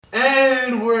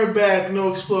And we're back. No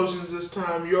explosions this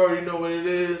time. You already know what it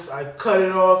is. I cut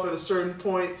it off at a certain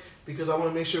point because I want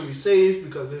to make sure we save,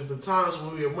 because there's been times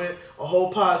when we went a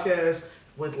whole podcast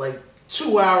with like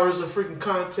 2 hours of freaking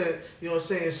content, you know what I'm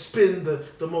saying, spitting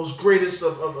the most greatest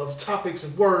of topics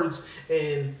and words,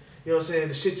 and you know what I'm saying,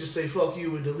 the shit just say fuck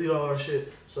you and delete all our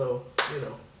shit. So, you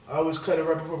know, I always cut it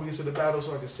right before we get to the battle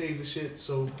so I can save the shit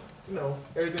so, you know,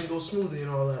 everything goes smoothly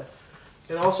and all that.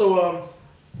 And also,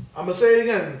 I'm going to say it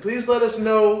again. Please let us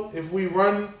know if we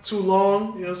run too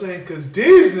long, you know what I'm saying? Because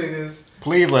these niggas...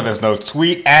 Please let us know.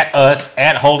 Tweet at us,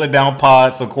 at Hold It Down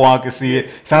Pod, so Quan can see it.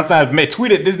 Sometimes,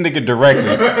 tweet at this nigga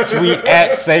directly. Tweet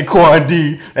at Saquon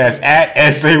D. That's at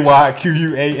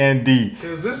SAYQUAND.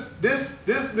 Because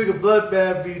this nigga Blood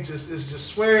Bad B is just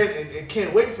swearing and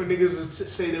can't wait for niggas to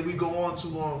say that we go on too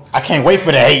long. I can't wait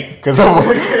for the hate. Because I can't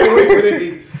wait for the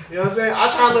hate. You know what I'm saying? I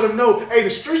try to let them know, hey, the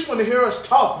streets want to hear us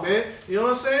talk, man. You know what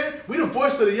I'm saying? We the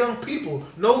voice of the young people.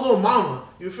 No little mama.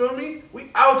 You feel me?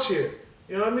 We out here.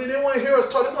 You know what I mean? They want to hear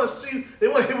us talk. They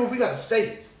want to hear what we got to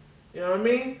say. You know what I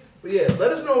mean? But yeah,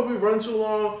 let us know if we run too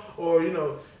long or, you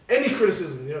know, any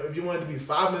criticism. You know, if you want it to be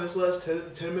 5 minutes less,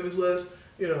 10 minutes less,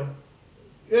 you know.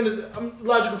 And I'm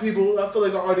logical people. I feel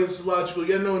like our audience is logical.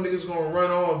 You know niggas going to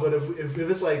run on, but if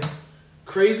it's like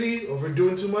crazy or if we're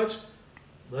doing too much,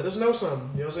 let us know something.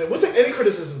 You know what I'm saying? We'll take any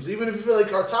criticisms, even if you feel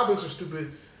like our topics are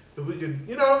stupid. If we could,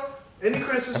 you know, any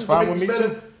criticisms to make us better.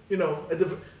 Too. You know,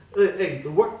 hey,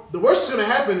 the worst that's gonna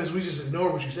happen is we just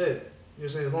ignore what you said. You know what I'm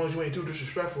saying? As long as you ain't too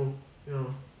disrespectful, you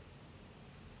know.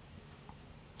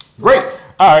 Great.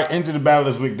 All right, into the battle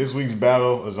this week. This week's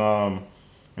battle is you know what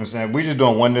I'm saying, we just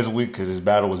doing one this week because this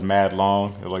battle was mad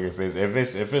long. Like if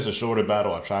it's a shorter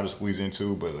battle, I try to squeeze in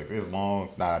two, but like if it's long,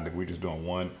 we just doing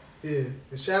one. Yeah,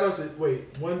 and shout out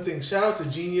to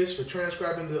Genius for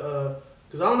transcribing the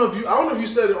because I don't know if you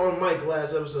said it on mic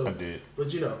last episode. I did,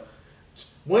 but you know,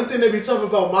 one thing that be tough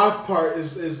about my part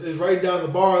is writing down the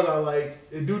bars. I like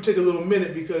it do take a little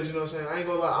minute because you know what I'm saying, I ain't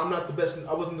gonna lie, I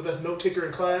wasn't the best note taker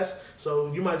in class,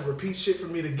 so you might have to repeat shit for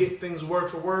me to get things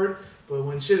word for word. But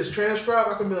when shit is transcribed,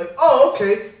 I can be like, oh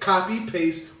okay, copy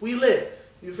paste, we lit.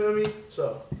 You feel me?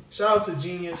 So shout out to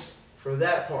Genius for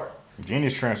that part.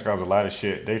 Genius transcribes a lot of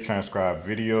shit. They transcribe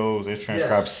videos, they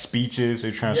transcribe speeches,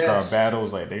 they transcribe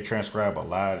battles. Like they transcribe a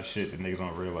lot of shit that niggas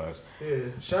don't realize. Yeah,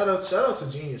 shout out to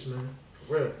Genius, man,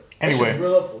 for real. Anyway,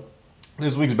 real helpful.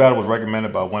 This week's battle was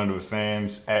recommended by one of the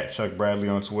fans at Chuck Bradley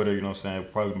on Twitter. You know what I'm saying?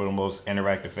 Probably one of the most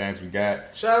interactive fans we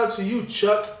got. Shout out to you,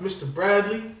 Chuck, Mr.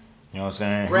 Bradley. You know what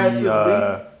I'm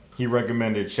saying? He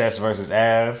recommended Chess versus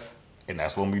Av, and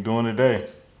that's what we doing today.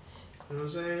 You know what I'm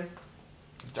saying?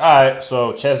 Alright,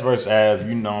 so Chess versus Av,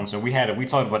 you know what I'm saying? We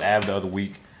talked about Av the other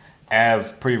week.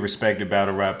 Av, pretty respected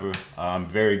battle rapper.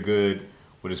 Very good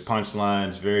with his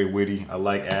punchlines, very witty. I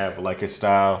like Av, I like his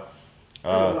style.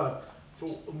 For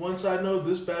one side note,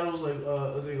 this battle was like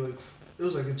I think like it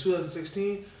was like in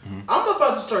 2016. Mm-hmm. I'm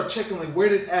about to start checking like where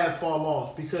did Av fall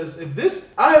off, because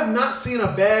I have not seen a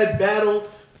bad battle.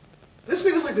 This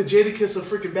nigga's like the Jadakiss of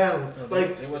freaking battle. No,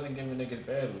 like they wasn't giving niggas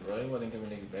battles, bro. They wasn't giving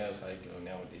niggas battles how you go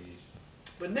nowadays.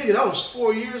 But nigga, that was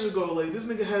 4 years ago. Like this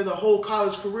nigga had a whole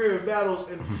college career of battles,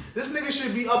 and this nigga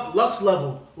should be up Lux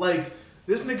level. Like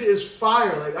this nigga is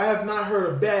fire. Like I have not heard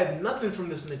a bad nothing from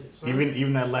this nigga. Son.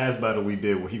 Even that last battle we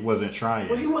did where he wasn't trying.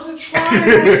 When he wasn't trying,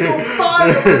 it was still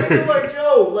fire.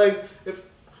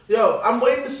 Nigga, I'm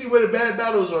waiting to see where the bad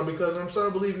battles are, because I'm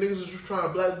starting to believe niggas are just trying to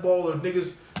blackball, or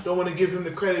niggas don't want to give him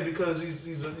the credit because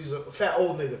he's a fat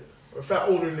old nigga. Or a fat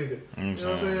older nigga. You know what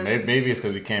I'm saying? Maybe it's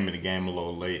because he came in the game a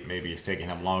little late. Maybe it's taking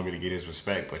him longer to get his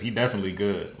respect. But he definitely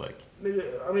good. Like nigga,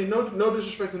 I mean, no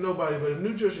disrespect to nobody, but if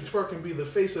New Jersey Twerk can be the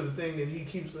face of the thing and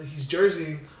he's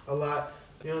jerseying a lot,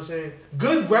 you know what I'm saying?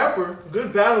 Good rapper,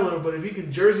 good battler, but if he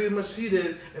can jersey as much as he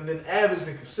did, and then Av has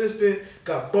been consistent,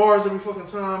 got bars every fucking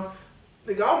time,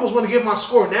 nigga, I almost want to give my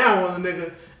score now on the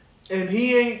nigga. And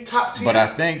he ain't top tier. But I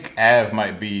think Av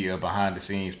might be a behind the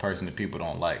scenes person that people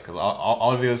don't like. Because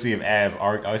all of you see of Av,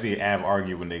 I see Av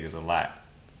argue with niggas a lot.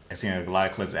 I've seen a lot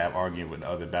of clips of Av arguing with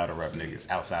other battle rap niggas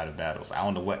outside of battles. I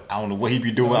don't know what he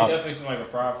be doing. He definitely seems like a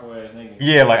prideful ass nigga.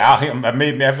 Yeah, like I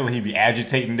feel like he be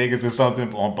agitating niggas or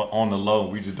something on the low.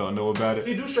 We just don't know about it.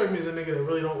 He do strike me as a nigga that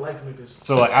really don't like niggas.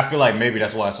 So like I feel like maybe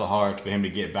that's why it's so hard for him to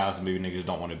get battles. Maybe niggas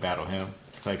don't want to battle him.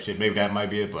 Type shit. Maybe that might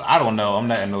be it, but I don't know. I'm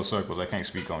not in those circles. I can't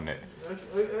speak on that.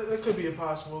 That could be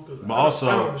impossible. But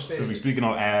also, since we're speaking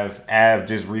on Av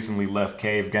just recently left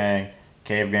Cave Gang.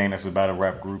 Cave Gang, that's a battle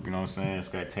rap group. You know what I'm saying? It's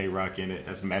got Tay Rock in it.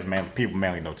 People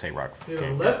mainly know Tay Rock.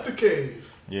 Left the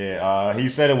cave. Yeah. He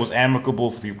said it was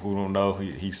amicable. For people who don't know,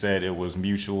 he said it was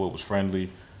mutual. It was friendly.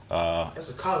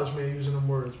 That's a college man using them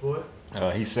words, boy.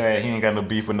 He said he ain't got no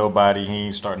beef with nobody. He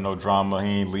ain't starting no drama.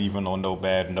 He ain't leaving on no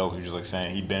bad note. He was just like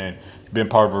saying he been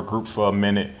part of a group for a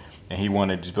minute, and he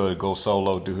wanted to be able to go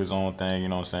solo, do his own thing. You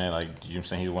know what I'm saying? Like, you know what I'm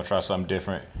saying, he want to try something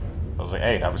different. I was like,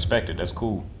 hey, I respect it. That's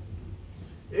cool.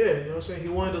 Yeah, you know what I'm saying? He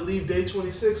wanted to leave day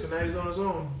 26, and now he's on his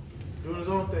own, doing his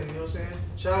own thing. You know what I'm saying?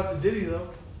 Shout out to Diddy though.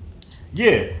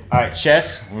 Yeah. All right,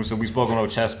 Chess. So we spoken on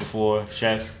Chess before.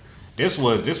 Chess. This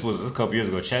was a couple years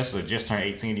ago. Chess just turned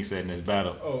 18. He said in his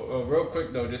battle. Real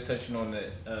quick though, just touching on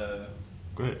that.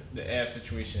 Go ahead. The Av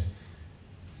situation.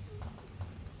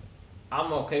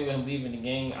 I'm okay with him leaving the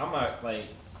game. I'm not like.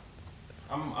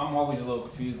 I'm always a little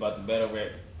confused about the battle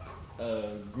rap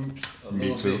groups a Me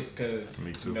little too. bit because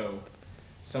Me too. you know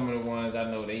some of the ones I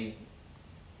know they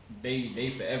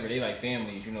forever, they like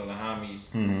families, you know, the homies,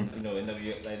 Mm-hmm. you know,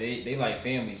 like they like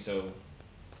family. So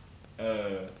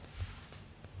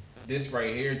this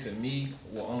right here to me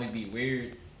will only be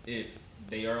weird if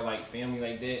they are like family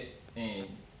like that and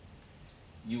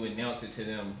you announce it to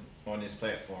them on this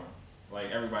platform.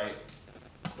 Like everybody,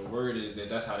 the word is that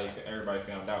that's how everybody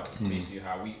found out. Basically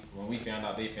how when we found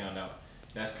out, they found out.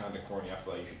 That's kind of corny. I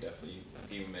feel like you should definitely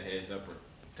give them a heads up or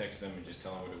text them and just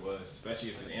tell them what it was. Especially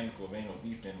if it's amicable, if ain't no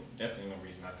beef, then definitely no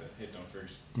reason not to hit them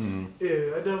first. Mm-hmm.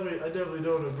 Yeah, I definitely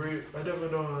don't agree. I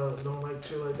definitely don't like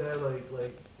shit like that.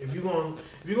 Like if you gonna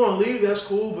leave, that's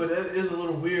cool, but that is a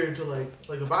little weird to like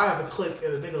if I have a click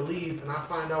and a nigga leave and I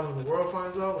find out when the world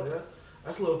finds out, like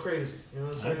that's a little crazy. You know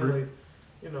what I'm saying? Like,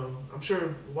 you know, I'm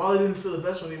sure Wally didn't feel the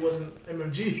best when he wasn't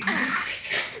MMG.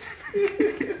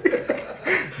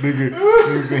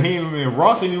 Nigga, he and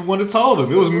Ross ain't even one that told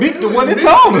him. It was Meek the one that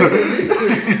told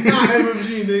him. Not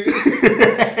MMG,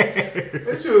 nigga.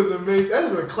 That shit was amazing.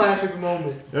 That's a classic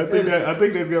moment. I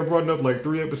think that's got brought up like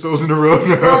 3 episodes in a row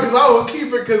now. Bro, because I will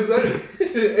keep it because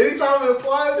anytime it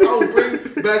applies, I will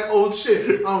bring back old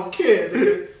shit. I don't care,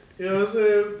 nigga. You know what I'm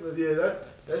saying? But yeah,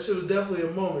 that shit was definitely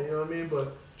a moment. You know what I mean?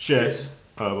 But Chess,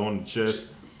 on the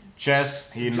chess.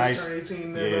 Chess, he just nice. turned 18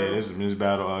 Yeah, there, this is his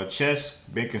battle. Chess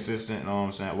been consistent. You know what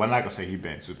I'm saying? Well, I'm not gonna say he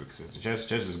been super consistent.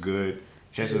 Chess is good.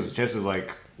 Chess is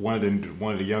like one of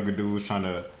the younger dudes trying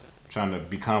to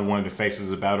become one of the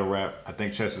faces of battle rap. I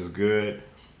think Chess is good.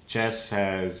 Chess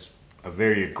has a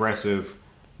very aggressive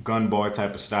gun bar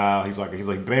type of style. He's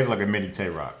basically like a mini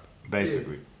Tay-Rock,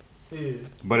 basically. Yeah.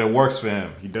 But it works for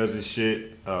him. He does his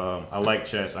shit. I like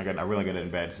Chess. I really got nothing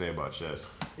bad to say about Chess.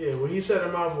 Yeah, when he said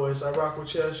in my voice, I rock with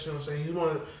Chess. You know what I'm saying?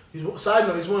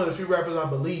 He's one of the few rappers I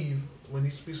believe when he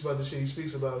speaks about the shit he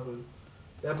speaks about. But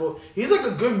that boy, he's like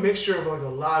a good mixture of like a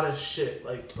lot of shit.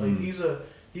 Like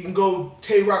he can go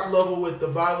Tay-Rock level with the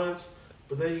violence,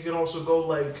 but then he can also go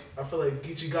like I feel like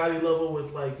Geechee Gotti level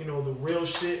with like, you know, the real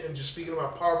shit and just speaking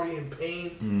about poverty and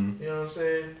pain. You know what I'm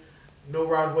saying? No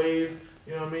Rod Wave.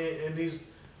 You know what I mean? And these.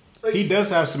 Like, He does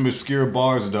have some obscure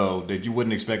bars though that you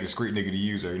wouldn't expect a street nigga to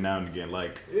use every now and again,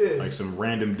 like some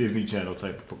random Disney Channel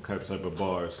type of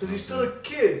bars. Because he's still a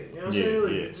kid, you know what I'm saying?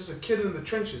 Like, yeah. just a kid in the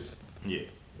trenches. Yeah.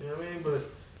 You know what I mean? But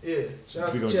yeah, shout out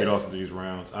We're to gonna Chess. get off of these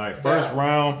rounds. All right, first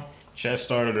round, Chess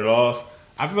started it off.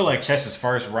 I feel like Chess's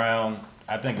first round,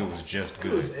 I think it was just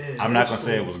good. I'm not gonna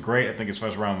say it was great. I think his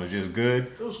first round was just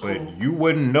good. It was but cool. you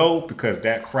wouldn't know because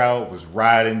that crowd was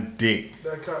riding dick.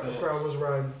 That crowd was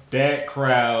riding. That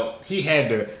crowd,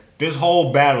 this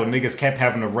whole battle, niggas kept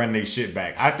having to run their shit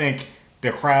back. I think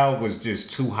the crowd was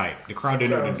just too hyped. The crowd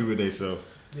didn't know what to do with themselves.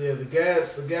 Yeah, the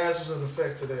gas was in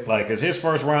effect today. Like, cause his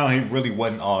first round, he really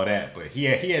wasn't all that, but he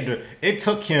had to. It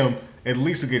took him at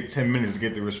least a good 10 minutes to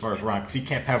get through his first round, cause he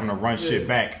kept having to run shit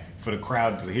back for the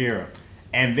crowd to hear him.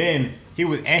 And then he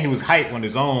was hyped on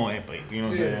his own, but you know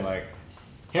what I'm saying? Like,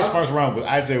 his first round,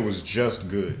 I'd say, was just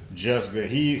good. Just good.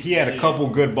 He had a couple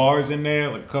good bars in there,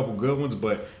 like a couple good ones,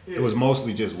 but it was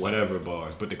mostly just whatever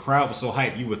bars. But the crowd was so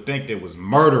hyped, you would think there was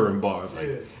murdering bars.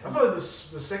 Like, I feel like the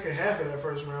second half of that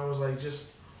first round was like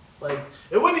just like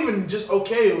it wasn't even just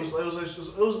okay. It was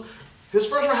his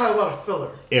first round had a lot of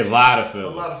filler. A lot of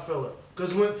filler.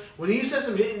 Because when he said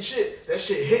some hitting shit, that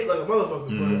shit hit like a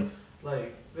motherfucker. But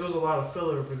like there was a lot of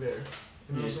filler up in there.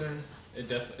 You know what I'm saying? It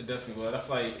definitely was. I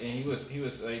feel like, and he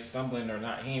was like stumbling or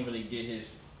not. He didn't really get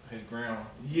his ground.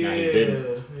 Yeah, nah, he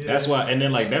didn't. Yeah. That's why. And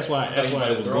then that's why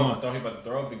it was going. I thought he about to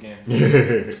throw up again.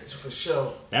 For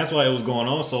sure. That's why it was going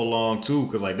on so long too,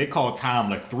 because like they called time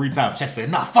like 3 times. Chess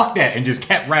said, "Nah, fuck that," and just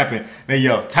kept rapping. They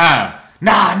yelled, "Time."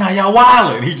 Nah, y'all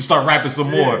wildin'. And he just started rapping some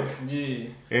more. Yeah.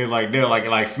 And like they're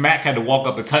like Smack had to walk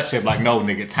up and touch him like, "No,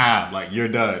 nigga, time. Like you're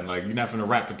done. Like you're not finna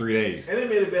rap for 3 days." And it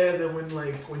made it bad that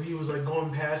when he was like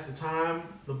going past the time,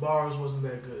 the bars wasn't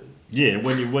that good. Yeah, it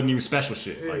wasn't even special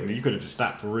shit. Like you could have just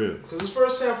stopped for real. Because his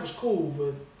first half was cool,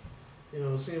 but you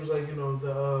know it seems like you know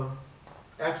the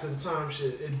after the time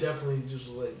shit, it definitely just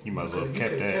was like You might as well have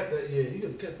kept that. Yeah, you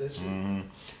could have kept that shit. Mm-hmm.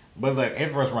 But like,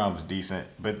 his first round was decent.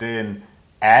 But then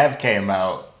Av came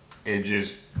out and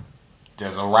just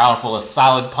a round full of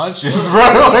solid punches,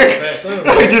 bro.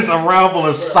 Like just a round full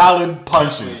of solid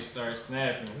punches. Start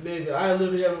snapping. Nigga, I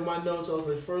literally have in my notes. I was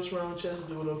like, first round chess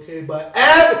doing okay, but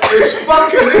Ab is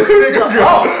fucking this nigga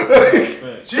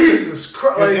up. Jesus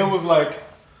Christ! Like,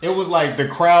 it was like the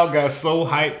crowd got so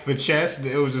hyped for chess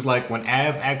that it was just like when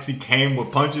Av actually came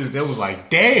with punches, it was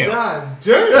like, damn. God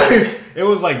damn. It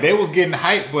was like they was getting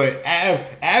hyped, but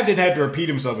Av didn't have to repeat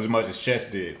himself as much as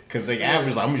Chess did, because like Av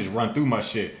was like, I'm gonna just run through my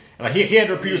shit. Like he had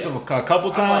to repeat himself a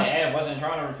couple times. Av wasn't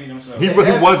trying to repeat himself. He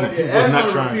wasn't. He was not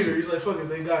to trying repeat to. it. He's like, fuck it,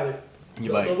 they got it.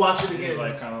 Like, they'll watch it again. He's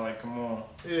like, kind of like, come on.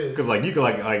 Yeah. Because like you could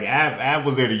like Av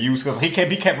was there to use, because he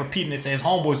kept repeating it to his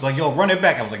homeboys like, yo, run it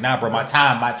back. I was like, nah, bro, my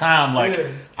time. Like,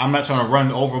 I'm not trying to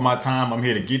run over my time. I'm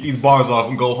here to get these bars off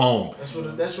and go home.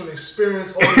 That's when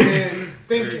experience oriented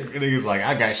thinking. Niggas like,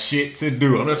 I got shit to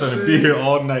do. I'm not trying to be here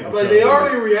all night. Like, they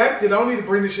already reacted. I don't need to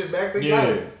bring this shit back. They got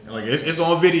it. Like it's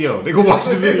on video. They can watch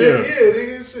the video. Yeah,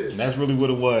 nigga, shit. And that's really what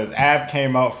it was. Av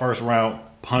came out first round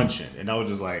punching, and I was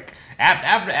just like,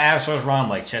 after Av's first round,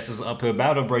 like, Chess is an uphill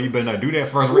battle, bro. You better not do that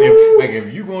first round.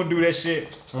 If you gonna do that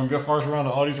shit from your first round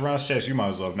to all these rounds, Chess, you might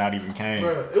as well have not even came.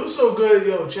 Bro, it was so good,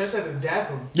 yo. Chess had to dap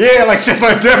him. Yeah, like Chess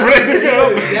like definitely in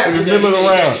the middle of the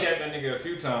round. He dapped that nigga a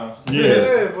few times.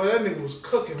 Yeah, but that nigga was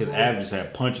cooking. Because Av just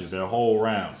had punches that whole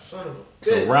round. Son of a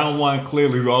So bitch. round one,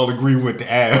 clearly we all agree with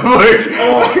the Av.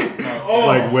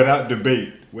 Like without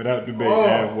debate.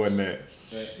 Av won that.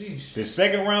 Sheesh. The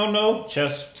second round though,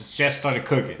 Chess started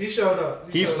cooking. He showed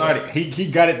up. He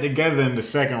got it together in the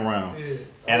second round. Yeah.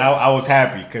 And I was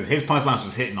happy because his punchlines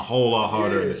was hitting a whole lot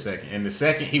harder in the second. In the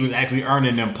second, he was actually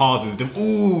earning them pauses. Them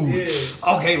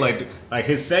okay, like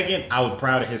his second, I was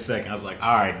proud of his second. I was like,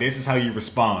 all right, this is how you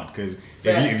respond, because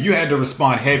if you had to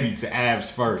respond heavy to Av's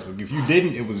first, like if you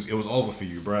didn't, it was over for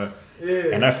you, bro.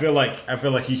 Yeah. And I feel like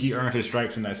he earned his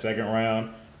stripes in that second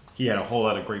round. He had a whole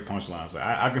lot of great punchlines. Like,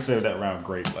 I consider that round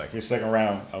great. Like his second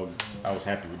round, I was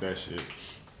happy with that shit.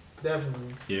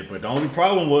 Definitely. Yeah, but the only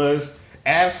problem was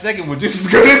Av's second was just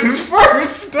as good as his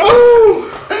first.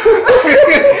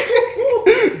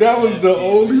 That was the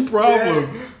only problem.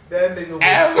 That nigga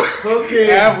was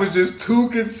cooking. Av was just too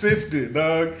consistent,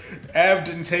 dog. Av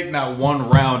didn't take not one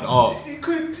round off. He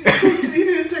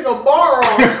didn't take a bar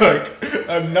off. Like,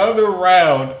 another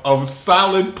round of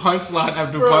solid punchline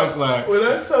after punchline. When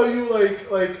I tell you,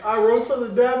 like I wrote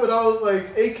something down, but I was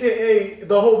like, AKA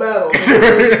the whole battle.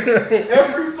 Like,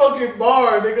 every fucking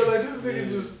bar, nigga. Like this nigga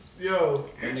just, yo.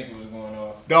 That nigga was going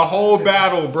off. The whole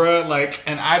battle, bruh. Like,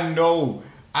 and I know,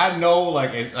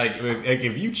 like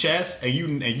if you chess and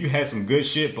you had some good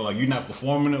shit, but like you're not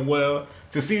performing it well,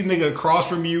 to see the nigga across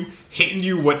from you hitting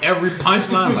you with every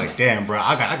punchline, like, damn, bro,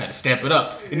 I got to step it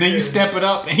up. And then you step it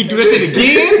up and he do that shit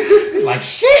again. Like,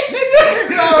 shit, nigga.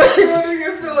 No, nigga,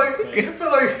 it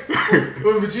feel like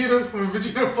when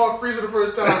Vegeta fought Frieza the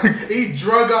first time, he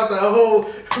drug out the whole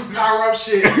power up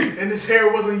shit, and his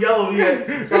hair wasn't yellow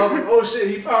yet. So I was like, oh shit,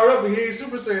 he powered up and he ain't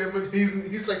Super Saiyan, but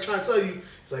he's like trying to tell you.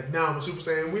 He's like, nah, I'm a Super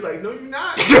Saiyan. We like, no, you're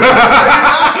not. No, you're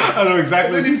not. I know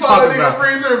exactly and what then you're talking about.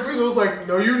 Freezer, and Freezer was like,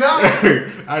 no, you're not.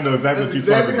 I know exactly what you're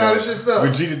exactly talking how about. this shit felt.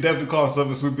 Vegeta definitely called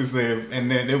himself a Super Saiyan, and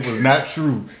then it was not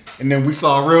true. And then we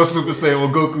saw a real Super Saiyan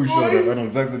when Goku showed up. I know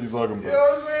exactly what you're talking about. You know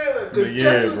what I'm saying? Because Yeah,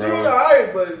 Chess was bro. doing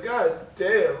alright, but god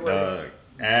damn. Like,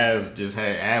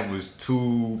 Av was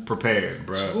too prepared,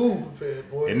 bro. too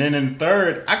prepared, boy. And then in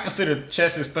third, I consider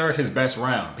Chess's third his best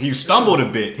round. He stumbled a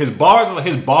bit. His bars was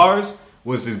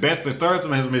his best. The third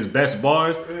some of his best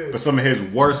bars, but some of his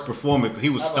worst performance. He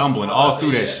was stumbling all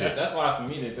through that shit. That's why for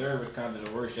me the third was kind of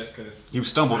the worst, just because He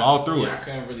stumbled all through it. I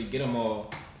couldn't really get him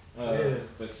all. But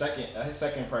his second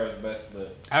probably was best,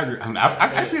 but I agree.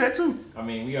 I see that too. I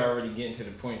mean, we already getting to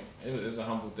the point. It was a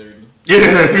humble 30. Yeah,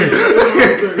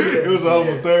 it was a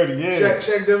humble 30. Yeah,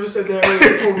 Shaq Devin said that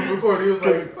earlier before we recorded. He was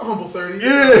like, a humble 30.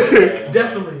 yeah.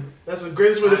 Definitely. That's the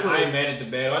greatest way to put I ain't it. mad at the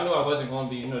battle. I knew I wasn't going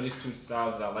to be, these two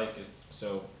styles that I like it,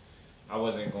 so I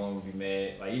wasn't going to be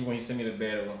mad. Like, even when he sent me the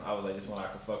battle, I was like, this one I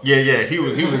can fuck with. Yeah. He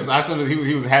was. I said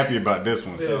he was happy about this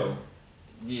one. So,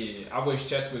 yeah, I wish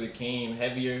Chess would have came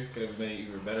heavier. Could have made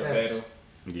even a better battle.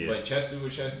 Yeah. But Chess do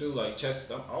what Chess do. Like,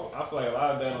 Chess, I feel like a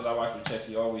lot of battles I watch with Chess,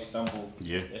 he always stumble.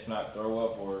 Yeah. If not throw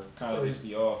up or kind of just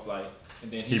be off. Like,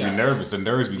 and then He be got nervous. The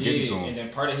nerves be getting to and him. then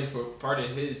part of his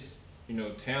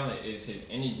talent is his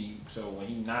energy. So when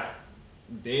he not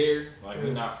there, like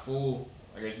he not full,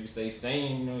 I guess you stay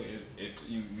sane, you know, if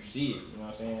you see it, you know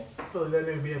what I'm saying? I feel like that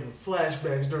nigga be having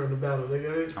flashbacks during the battle,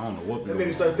 nigga. I don't know what. That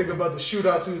nigga start thinking about the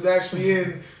shootouts he was actually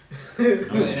in. I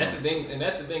mean, and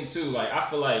that's the thing too. Like I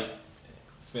feel like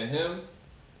for him,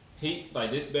 he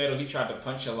like this battle he tried to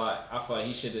punch a lot. I feel like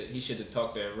he should have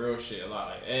talked that real shit a lot.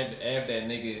 Like Av that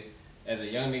nigga. As a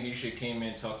young nigga, you should came in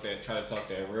and try to talk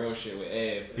that real shit with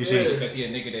Av. Because he a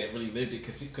nigga that really lived it.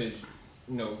 Cause you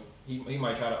know, he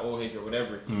might try to old head or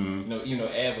whatever. Mm-hmm. You know,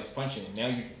 Av was punching. Now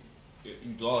you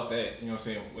lost that. You know what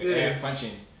I'm saying? With Av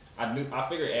punching, I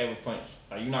figured Av would punch.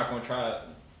 Like you're not gonna try.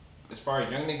 As far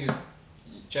as young niggas,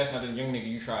 Chess not the young nigga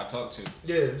you try to talk to.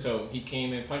 Yeah. So he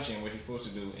came in punching what he's supposed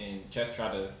to do, and Chess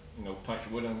tried to punch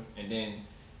with him, and then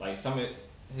like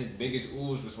his biggest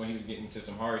ooze was when he was getting into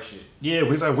some hard shit. Yeah,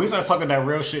 we started talking that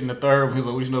real shit in the third. He's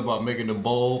like, what you know about making the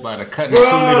bowl by the cutting the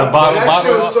bottom? That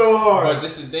shit was so hard. But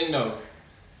this is the thing though.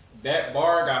 That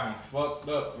bar got him fucked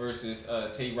up versus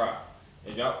Tay Rock.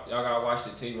 If y'all gotta watch the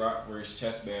Tay Rock versus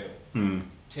Chess battle.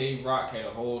 Tay Rock had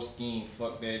a whole scheme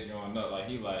fuck that joint up. Like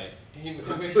he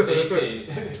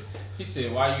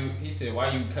said why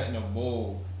you cutting a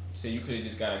bowl? He said you could have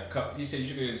just got a cup. He said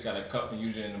you could have just got a cup and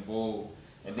use it in the bowl.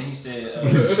 And then he said,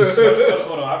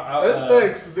 hold on.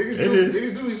 That's facts.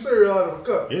 Niggas do his cereal out of a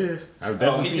cup. It is. I've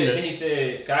definitely seen that. Then he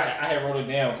said, I had wrote it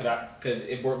down because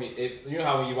it brought me, you know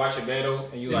how when you watch a battle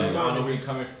and you like, I don't know where you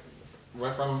coming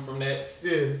from that?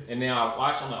 Yeah. And then I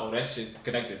watched, I'm like, oh, that shit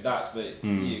connected dots. But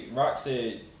yeah, Rock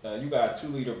said, you got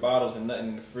 2-liter bottles and nothing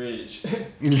in the fridge.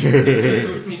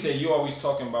 he said, you always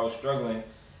talking about struggling.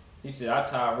 He said, I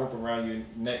tie a rope around your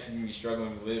neck and you be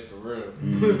struggling to live for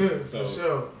real. So for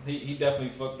sure. he definitely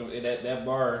fucked him. That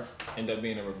bar ended up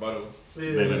being a rebuttal.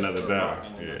 Yeah. Then another battle.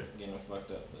 Getting him fucked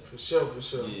up. But for sure.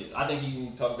 Yeah, I think he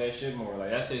can talk that shit more.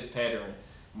 Like, that's his pattern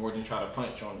more than try to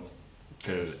punch on me.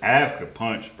 Because Av could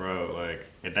punch, bro. Like,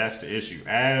 and that's the issue.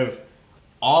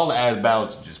 All the Av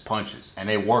battles are just punches. And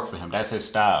they work for him. That's his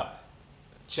style.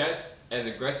 Chess, as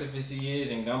aggressive as he is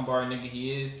and gun bar nigga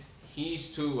he is,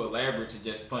 he's too elaborate to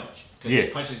just punch. Because his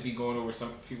punches be going over some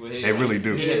people's heads. They really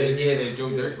do. He had that Joe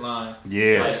Dirt line.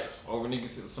 Yeah. Like, over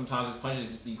niggas, sometimes his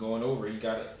punches be going over.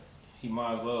 He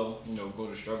might as well, go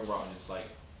to struggle route and just like,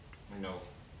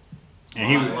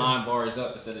 and line bars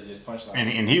up instead of just punch line.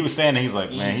 And he was saying that he's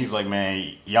like,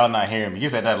 man, y'all not hearing me. He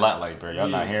said that a lot, like, bro, y'all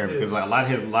not hearing me. Because like, a lot of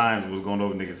his lines was going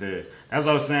over niggas' heads. That's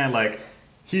what I was saying, like,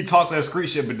 he talks that street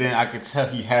shit, but then I could tell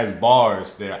he has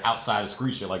bars that are outside of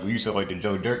street shit. Like, you said, like, the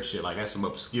Joe Dirt shit. Like, that's some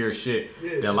obscure shit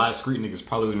that a lot of street niggas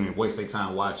probably wouldn't even waste their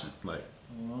time watching. Like,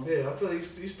 yeah, I feel like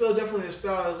he's still definitely a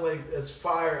style that's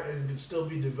fire and can still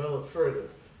be developed further.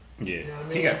 Yeah, you know what I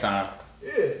mean? He got time.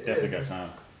 Yeah, definitely got time.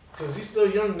 Because he's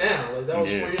still young now. Like, that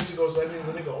was 4 years ago, so that means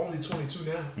the nigga only 22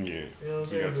 now. Yeah, you know what I'm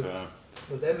saying? He got time.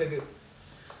 But that nigga,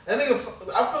 I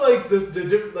feel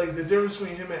like the difference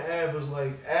between him and Av was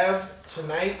like Av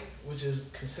tonight, which is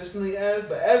consistently Av,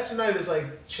 but Av tonight is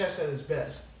like Chess at his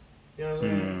best. You know what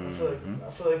I'm saying?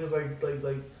 I feel like it's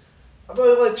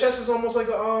like Chess is almost like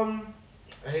a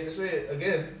I hate to say it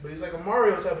again, but he's like a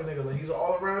Mario type of nigga. Like, he's an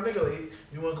all around nigga. Like,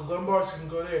 you want to go gun bars, he can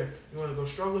go there. You want to go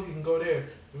struggle, he can go there.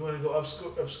 You want to go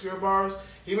obscure bars,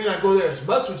 he may not go there as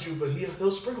much with you, but he'll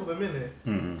sprinkle them in there.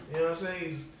 Mm-hmm. You know what I'm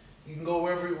saying? You can go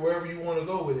wherever you want to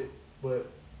go with it. But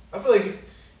I feel like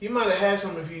he might have had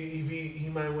some if he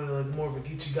might have went like more of a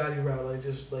Geechee Gotti route, like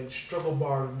just like struggle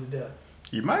bar him to death.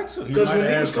 He might too. Because when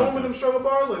he was coming with them struggle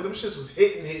bars, like them shits was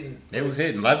hitting. They was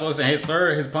hitting. That's what I'm saying.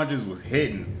 His punches was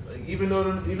hitting. Like even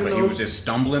though he was just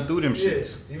stumbling through them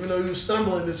shits. Even though he was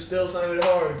stumbling, it still sounded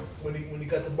hard when he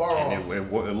got the bar off. And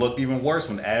it looked even worse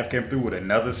when Av came through with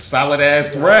another solid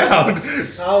ass round.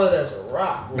 Solid as a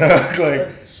rock. Like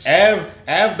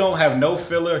Av don't have no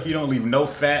filler. He don't leave no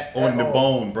fat on the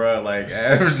bone, bro. Like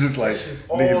Av just like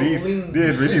nigga,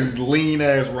 these lean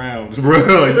ass rounds, bro.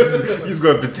 Like you just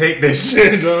gonna have to take that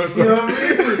shit, dog. You know what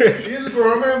I mean? He's a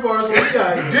grown man bar, so he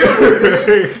got to deal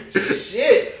with it.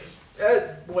 Shit,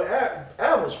 that boy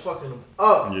Av was fucking him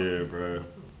up. Yeah, bro.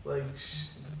 Like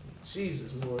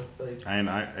Jesus, boy. Like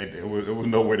it was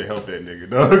nowhere to help that nigga,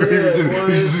 dog. Yeah,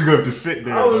 you just gonna have to sit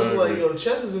there. I was like, yo,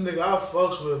 Chess is a nigga I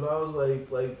fucks with. I was like,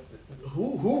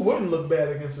 who wouldn't look bad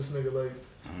against this nigga? Like,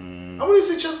 I wouldn't even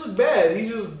say Chess looked bad. He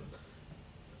just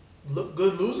looked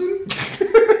good losing?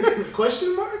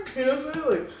 Question mark? You know what I'm saying?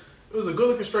 Like, it was a good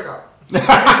looking strikeout.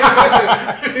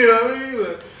 You know what I mean?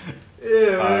 But yeah,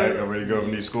 man. All right, I'm ready to go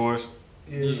over these scores.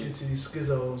 Yeah, let's get to these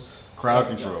schizzos. Crowd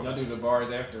control. Y'all do the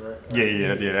bars after, right?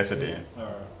 Yeah, that's at the end. All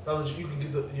right. I'll let you can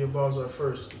get your bars on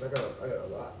first because I got a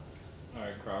lot. All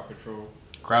right, crowd control.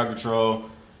 Crowd control.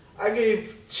 I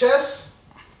gave Chess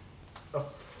a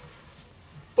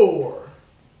 4.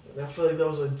 And I feel like that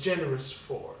was a generous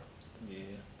 4. Yeah.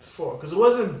 4. Because it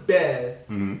wasn't bad.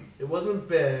 Mm-hmm. It wasn't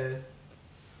bad.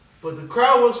 But the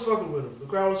crowd was fucking with him.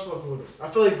 I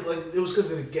feel like it was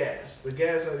because of the gas. The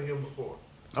gas I had to give him before.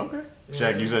 Okay. You know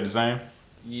Shaq, you said the same?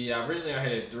 Yeah, originally I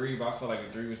had a 3, but I felt like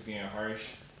a 3 was being harsh.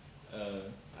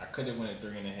 I could have went a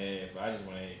 3.5, but I just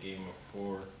went ahead and gave him a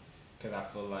 4 because I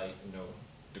feel like, you know,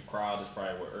 the crowd is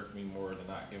probably what irked me more than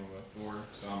not giving him a 4.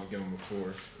 So I'm gonna give him a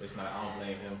 4. It's not. I don't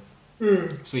blame him.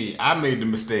 See, I made the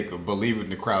mistake of believing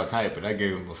the crowd's hype, and I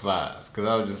gave him a 5 because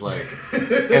I was just like,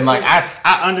 and like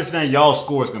I understand y'all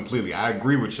scores completely. I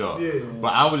agree with y'all, Yeah.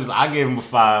 but I gave him a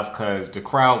 5 because the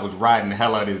crowd was riding the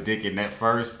hell out of his dick in that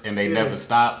first, and they never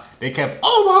stopped. They kept,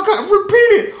 oh my god, repeat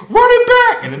it, run it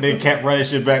back, and then they kept running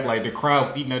shit back. Like the crowd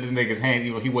was eating at this nigga's hand,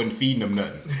 even he wasn't feeding them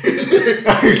nothing.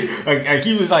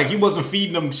 like he wasn't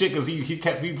feeding them shit because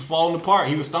he was falling apart.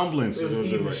 He was stumbling. It was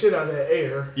eating the shit out of that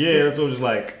air. Yeah, that's what it was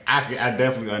like. I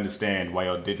definitely understand why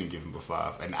y'all didn't give him a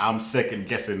 5, and I'm second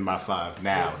guessing my 5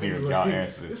 now. Hearing y'all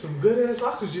answers, It's some good ass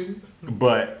oxygen.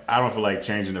 but I don't feel like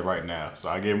changing it right now, so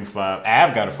I gave him a 5.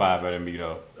 Av got a 5 out of me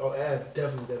though. Oh, Av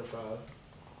definitely got a 5.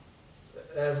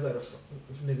 Av got a.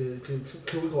 This nigga,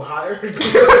 can we go higher?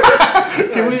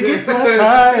 Can we get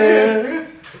higher?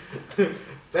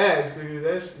 Facts, nigga.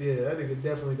 That nigga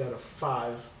definitely got a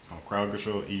 5 On crowd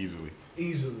control easily.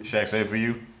 easily. Shaq, say it for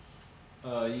you.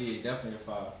 Yeah, definitely a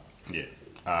 5. Yeah.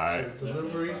 All right. So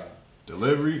delivery.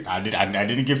 Delivery. I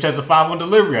didn't give Chess a 5 on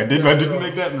delivery. I didn't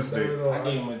make that mistake. I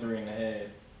gave him a 3.5.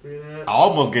 3.5. I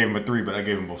almost gave him a 3, but I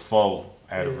gave him a 4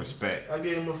 out of respect. I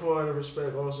gave him a 4 out of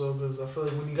respect also because I feel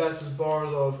like when he got his bars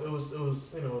off, it was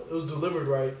delivered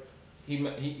right.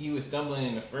 He was stumbling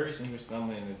in the first and he was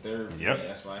stumbling in the third. Yep. Yeah,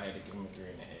 that's why I had to give him a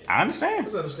 3.5. I understand.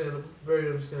 That's understandable. Very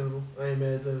understandable. I ain't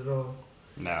mad at that at all.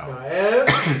 No. Now,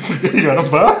 Av, You got a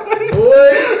 5?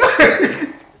 boy,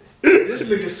 this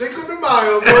nigga Cinco de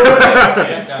Mayo, boy.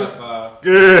 Yeah, I got a 5. I was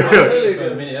Yeah. thinking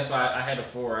for a minute. That's why I had a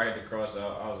 4. I had to cross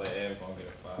out. I was like, I'm gonna get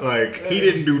a 5. Like he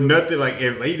didn't do nothing. Like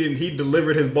if he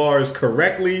delivered his bars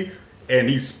correctly and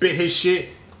he spit his shit.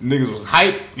 Niggas was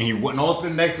hype and he went on to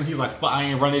the next one. He's like, fuck, I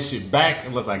ain't run this shit back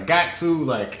unless I got to.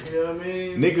 Like, You know what I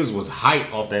mean? niggas was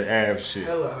hype off that Av shit.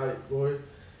 Hella hype, boy.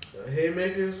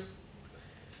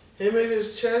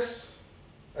 Haymakers chest,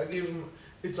 I give him.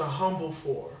 It's a humble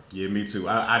 4. Yeah, me too.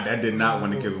 I did not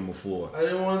want to give him a 4. I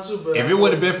didn't want to, but If it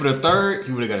would have been for the third,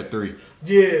 he would have got a 3.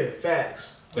 yeah,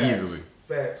 facts. Easily.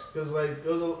 Facts, because like it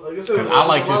was like I said, Because I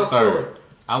like this third.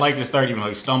 I like this third, even though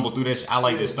he stumbled through this. I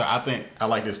like this third. I think I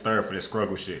like this third for this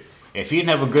struggle shit. If he didn't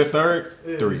have a good third,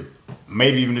 3,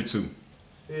 maybe even a 2.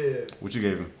 Yeah, What you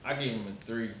gave him? I gave him a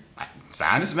 3. I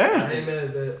I understand. ain't mad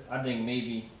at that. I think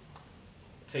maybe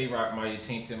Tay-Rock might have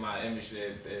tainted my image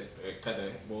that cut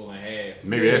the bull in half.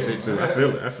 Maybe that's it too. I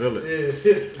feel it.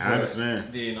 Yeah, I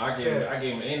understand. Yeah, no, I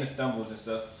gave him and the stumbles and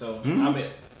stuff. So I mean,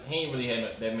 he ain't really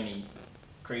had that many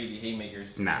crazy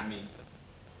haymakers Nah. to me.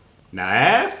 Now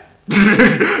Av?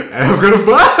 Av got a 5.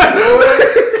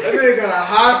 that nigga got a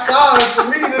high 5 for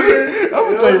me, nigga. I'm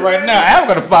gonna tell you right now, Av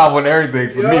got a 5 on everything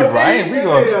for me,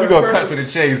 bro. We gonna cut to the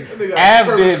chase.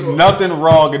 Av did nothing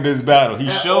wrong in this battle. He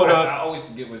showed I up always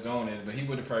forget what zone it is, but he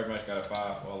would have pretty much got a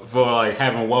 5 for all of it. for like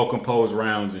having well composed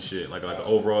rounds and shit, like an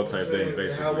overall type thing, How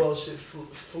basically. well shit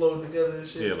flowed together and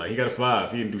shit. Yeah, like he got a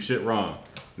 5. He didn't do shit wrong.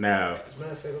 Now As a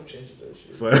matter of fact, I'm changing that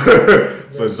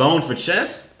shit. for zone for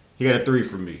chess, he got a 3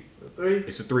 for me. 3.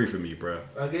 It's a 3 for me, bro.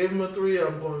 I gave him a 3.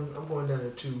 I'm going down to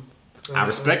 2. So I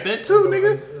respect that too,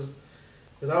 nigga.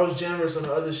 Because I was generous on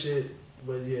the other shit,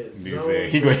 but yeah. Nigga zone- said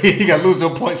he got to lose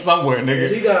no point somewhere, Yeah,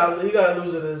 nigga. he got to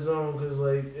lose in his zone because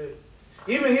like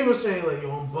even he was saying like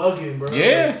yo I'm bugging, bro.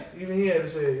 Yeah. Like, even he had to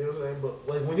say it, you know what I'm saying. But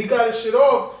like when he got his shit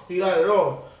off, he got it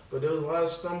off. But there was a lot of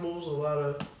stumbles, a lot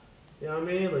of you know what I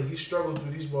mean. Like he struggled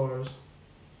through these bars.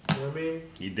 You know what I mean.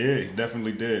 He did. He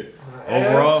definitely did. Av-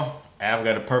 Overall, Av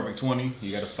got a perfect 20.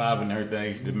 He got a 5 and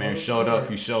everything. The man showed up.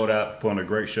 He showed out, put on a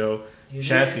great show. You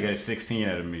Chess, did. he got a 16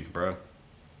 out of me, bro.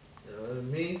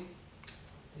 Me,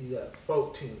 he got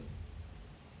 14.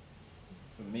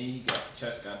 For me,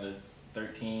 Chess got the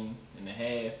 13 and a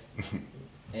half,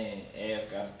 and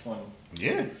Av got a 20.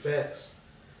 Yeah. Facts.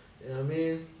 You know what I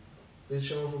mean? Good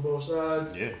showing from both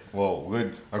sides. Yeah. Well,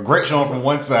 good. A great showing from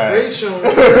one side. Great showing.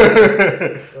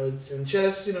 And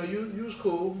Chess, you know, you was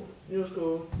cool. You was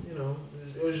cool. You know,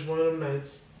 it was just one of them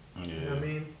nights. You know what I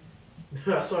Yeah. mean?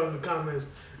 I saw in the comments,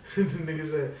 the nigga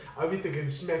said, I be thinking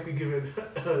Smack be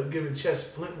giving Chess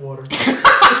Flint water.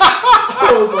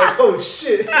 I was like, oh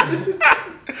shit.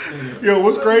 Yo,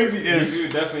 what's crazy He is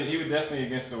was definitely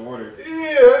against the water. Yeah,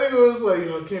 that nigga was like, you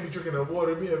know, can't be drinking that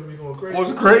water. Be having me going crazy.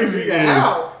 What's crazy Nigga, is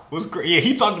how? was great. Yeah,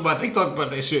 he talked about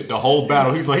that shit the whole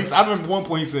battle. I remember one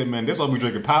point he said, "Man, this why we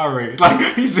drinking Powerade." Like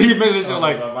he mentioned shit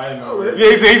like, yeah,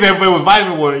 he said if it was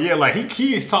vitamin water. Yeah, like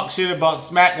he talked shit about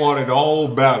Smack water the whole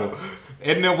battle.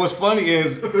 And then what's funny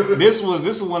is this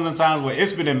was one of the times where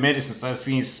it's been a minute since I've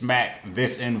seen Smack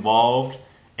this involved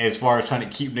as far as trying to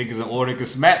keep niggas in order. Because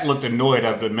Smack looked annoyed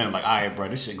after a minute, like, all right, bro,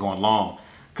 this shit going long.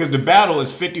 Because the battle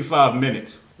is 55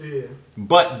 minutes. Yeah.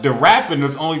 But the rapping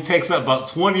only takes up about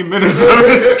 20 minutes of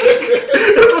it.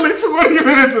 It's only 20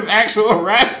 minutes of actual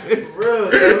rapping. For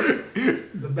real, yo.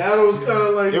 The battle was kind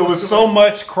of like... It was so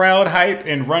much crowd hype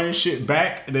and running shit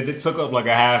back that it took up like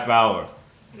a half hour.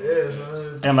 Yeah,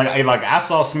 son. And like I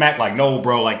saw Smack like, no,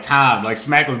 bro, like time. Like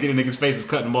Smack was getting niggas' faces,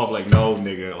 cutting them off. Like, no,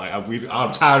 nigga, like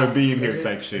I'm tired of being here,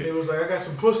 type shit. It was like, I got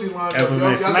some pussy lined up. Y'all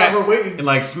got her waiting. And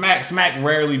like Smack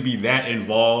rarely be that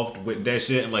involved with that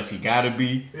shit unless he gotta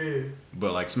be. Yeah.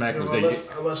 But like Smack was unless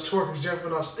Twerk was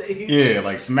jumping off stage. Yeah,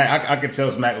 like Smack, I could tell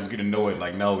Smack was getting annoyed.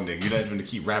 Like, no, nigga, you're not going to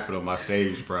keep rapping on my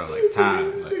stage, bro. Like,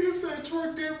 time. Like, Nigga said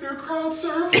Twerk damn near crowd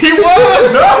surf. He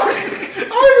was, dog.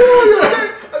 I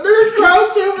know, a nigga crowd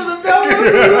surfing the battle.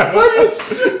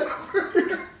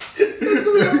 It's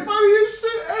gonna be the funniest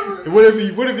shit ever.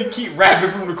 What if he keep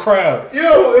rapping from the crowd?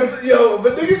 Yo,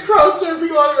 but nigga crowd surf, he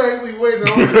automatically win.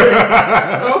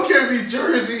 I don't care if he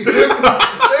Jersey.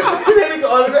 That nigga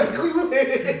automatically win.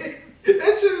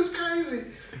 That shit is crazy.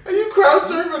 Are you crowd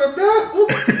surfing a battle?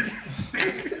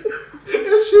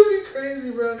 That should be crazy,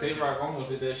 bro. Tay-Rock almost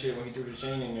did that shit when he threw the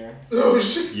chain in there. Oh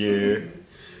shit. Yeah.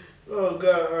 Oh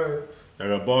god. All right. I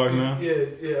got bars now. Yeah.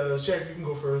 Shaq, you can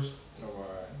go first. Oh,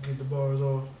 alright. Get the bars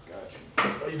off. Got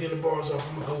you. Are you getting the bars off?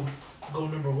 I'm gonna go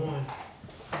number one.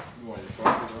 You want your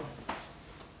sponsor, bro?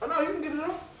 Oh no, you can get it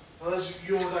off. Unless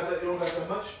you don't got that. You don't got that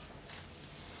much.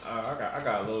 I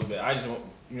got a little bit. I just want,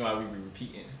 how we be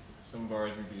repeating. Some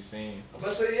bars we be the same.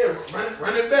 Let's say, yeah,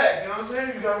 run it back. You know what I'm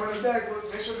saying? You gotta run it back.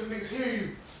 Make sure the niggas hear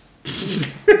you.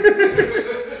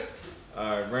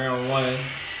 Alright, round one.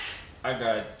 I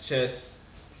got Chess.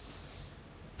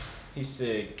 He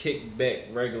said, kick back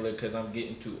regular because I'm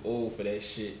getting too old for that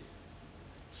shit.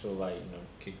 So, like,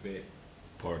 kick back.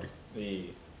 Party.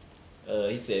 Yeah.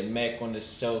 He said, Mac on the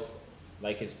shelf,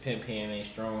 like his pimp hand ain't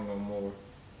strong no more.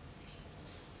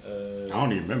 I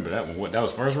don't even remember that one. What, that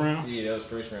was first round? Yeah, that was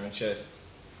first round Chess.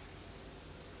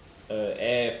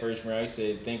 Ad first round, he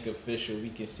said, think official, we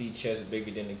can see Chess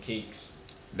bigger than the cakes.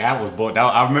 That was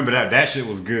I remember that. That shit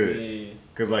was good. Yeah.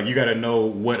 Cause like you gotta know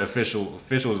what official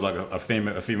is like a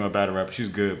female battle rapper. She's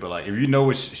good, but like if you know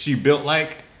what she built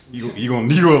like, you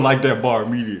gonna like that bar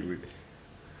immediately.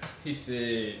 He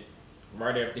said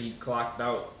right after he clocked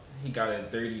out, he got a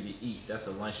 30 to eat. That's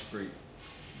a lunch break.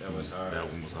 That was hard. That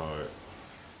one was hard.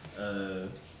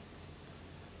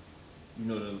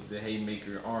 The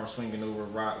haymaker arm swinging over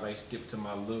rock like skip to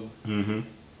my Lou. Mm-hmm.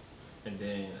 And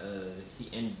then he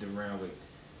ended the round with,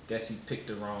 guess he picked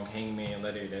the wrong hangman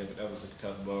letter. That was a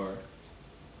tough bar.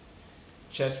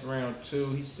 Chess round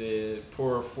two, he said,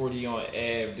 pour a 40 on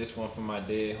Ab, this one for my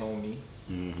dead homie.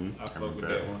 Mm-hmm. I fuck with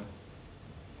that one.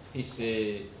 He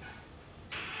said,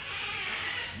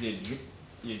 send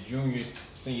your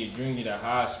junior to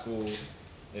high school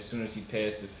as soon as he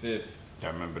passed the fifth. I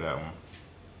remember that one.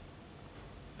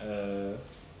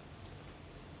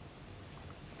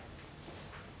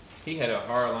 He had a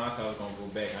hard line, so I was gonna go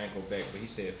back. I ain't go back, but he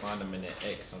said find him in that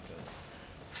X something.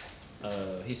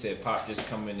 He said Pop just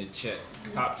coming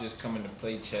to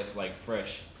play chess like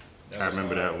fresh. I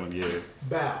remember that one, yeah.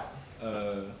 Bow.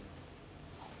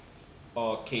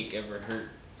 All cake ever hurt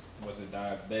was a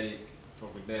diabetic.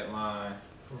 Fuck with that line.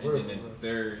 For and then in the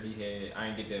third, he had, I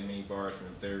didn't get that many bars from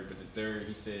the third, but the third,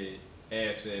 he said,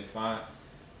 Av said, find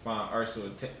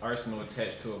arsenal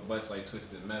attached to a bus like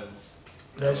Twisted Metal.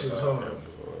 That shit was hard.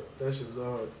 That shit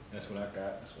was hard. That's what I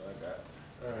got.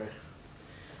 All right.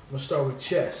 I'm gonna start with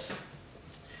Chess.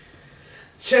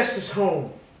 Chess is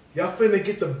home. Y'all finna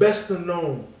get the best of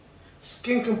known.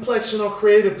 Skin complexion on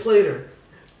creative player.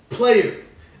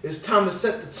 It's time to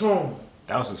set the tone.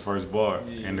 That was his first bar,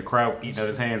 yeah. And the crowd eating out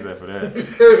his hands after that.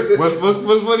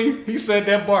 What's funny? He said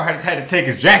that bar had to take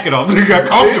his jacket off. Nigga got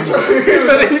comfortable.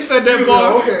 he said that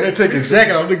bar had to take his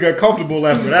jacket off. Nigga got comfortable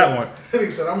after that one.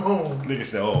 Nigga said, I'm home. Nigga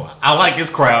said, oh, I like this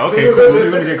crowd. Okay, cool.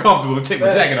 Let me get comfortable and take my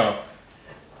jacket off.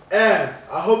 Av,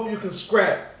 I hope you can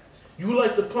scrap. You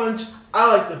like to punch,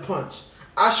 I like to punch.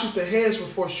 I shoot the hands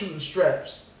before shooting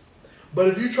straps. But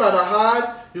if you try to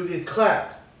hide, you'll get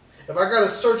clapped. If I gotta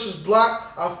search his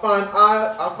block, I'll find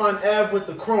Av with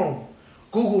the chrome.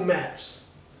 Google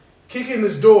Maps. Kick in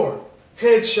his door.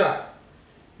 Headshot.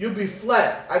 You'll be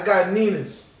flat. I got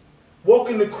Nina's. Walk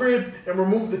in the crib and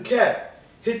remove the cap.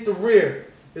 Hit the rear.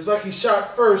 It's like he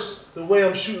shot first the way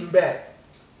I'm shooting back.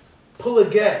 Pull a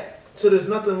gap till there's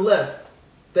nothing left.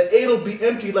 The 8'll be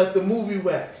empty like the movie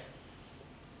Whack.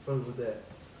 Fuck with that.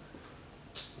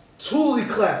 Toolie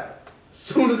clap.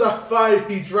 Soon as I fired,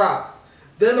 he dropped.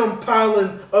 Then I'm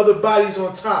piling other bodies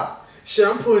on top. Shit,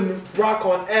 I'm putting rock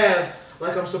on Av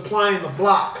like I'm supplying the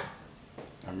block.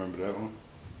 I remember that one.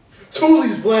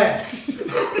 Toolie's blast.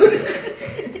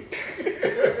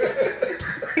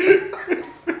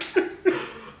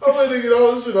 I'm gonna get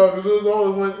all this shit off because it was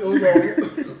all in one. It was all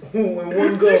in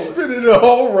one go. You spinning the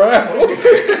whole round.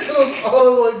 It was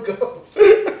all in one go.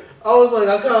 I was like,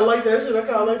 I kind of like that shit. I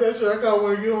kind of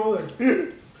want to get all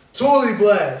in. Toolie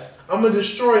blast. I'm gonna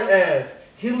destroy Av.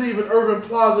 He leaving Irving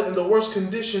Plaza in the worst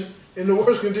condition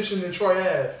than Troy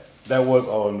Ave. That was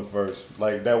all in the first.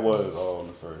 Like, that was all in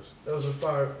the first. That was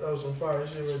some fire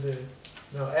shit right there.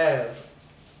 Now, Ave.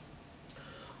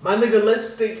 My nigga,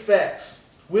 let's state facts.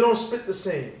 We don't spit the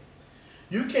same.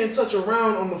 You can't touch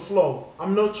around on the flow.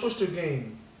 I'm no Twister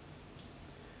game.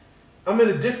 I'm in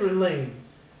a different lane.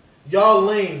 Y'all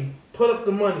lame. Put up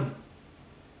the money.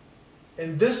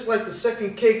 And this like the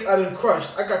second cake I done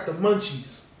crushed. I got the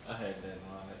munchies. I had that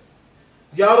line.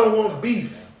 Y'all don't want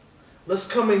beef. Let's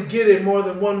come and get it more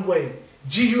than one way.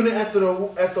 G-Unit at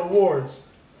the awards.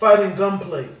 Fighting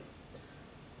gunplay.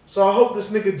 So I hope this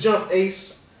nigga jump,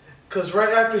 Ace. Because right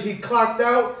after he clocked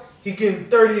out, he getting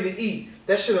 30 to eat.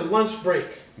 That shit a lunch break.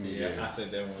 Yeah, I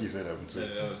said that one. He said that one too.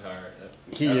 That was hard.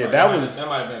 That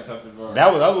might have been a tough bar.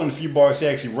 That was one of the few bars he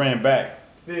actually ran back.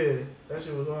 Yeah, that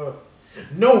shit was hard.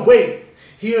 No, wait.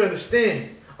 He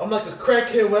understand. I'm like a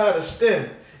crackhead without a stem.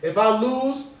 If I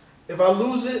lose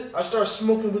it, I start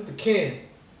smoking with the can.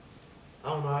 I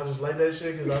don't know, I just like that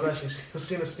shit because I've actually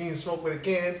seen a fiend smoke with a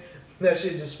can. That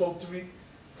shit just spoke to me.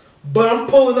 But I'm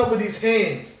pulling up with these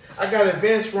hands. I got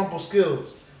advanced rumple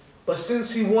skills. But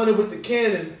since he wanted with the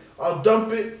cannon, I'll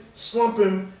dump it, slump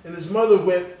him in his mother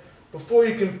whip before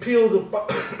he can peel the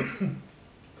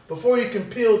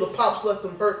pops left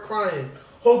him hurt crying,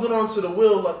 holding on to the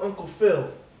wheel like Uncle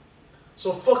Phil.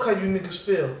 So fuck how you niggas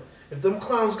feel. If them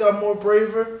clowns got more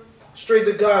braver, straight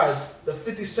to God, the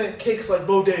 50-cent cakes like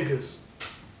bodegas.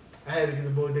 I had to get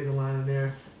the bodega line in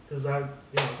there because I'm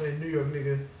saying, New York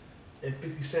nigga and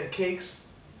 50-cent cakes.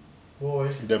 Boy.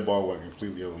 That bar went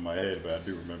completely over my head, but I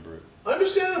do remember it.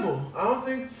 Understandable. I don't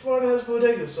think Florida has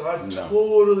bodegas, so I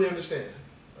totally understand.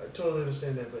 I totally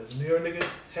understand that, but as a New York nigga,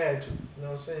 had to. You know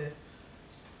what I'm saying?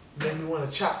 Made me want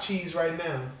to chop cheese right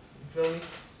now. You feel me?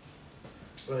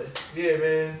 But yeah,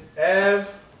 man.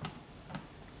 Av.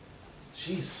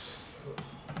 Jesus.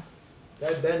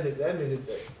 That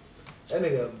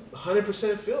nigga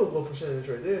 100% field goal percentage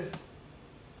right there. You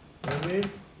know what I mean?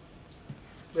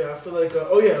 Yeah, I feel like,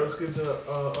 let's get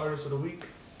into Artist of the Week.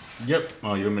 Yep.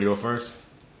 Oh, you want me to go first?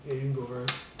 Yeah, you can go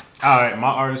first. All right, my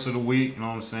Artist of the Week, you know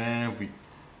what I'm saying? We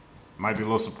might be a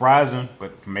little surprising,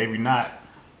 but maybe not.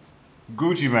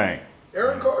 Gucci Mane.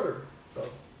 Aaron Carter. Oh.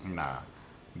 Nah.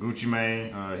 Gucci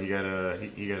Mane, he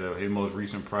got his most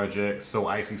recent project, So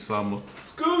Icy Summer.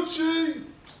 It's Gucci!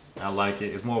 I like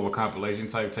it. It's more of a compilation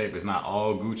type tape. It's not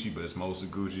all Gucci, but it's mostly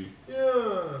Gucci.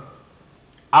 Yeah.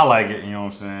 I like it, you know what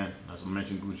I'm saying? As I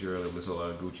mentioned Gucci earlier, there's a lot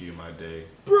of Gucci in my day.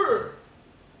 Brr.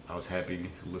 I was happy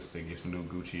to get some new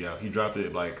Gucci out. He dropped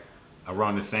it like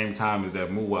around the same time as that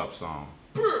Moo-Wop song.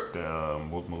 Brr. The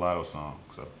Mulatto song.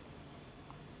 So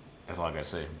that's all I gotta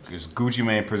say. It's Gucci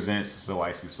Mane presents So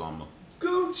Icy Summer.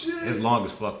 Gucci! It's long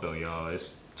as fuck though, y'all.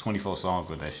 It's 24 songs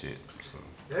with that shit. So.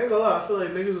 I ain't gonna lie, I feel like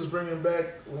niggas is bringing back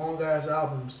long ass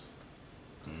albums.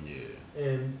 Yeah.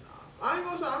 And I ain't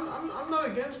gonna say I'm not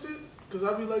against it. Cause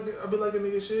I be like a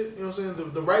nigga shit, you know what I'm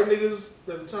saying? The right niggas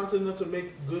that are talented enough to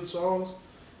make good songs,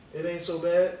 it ain't so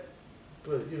bad.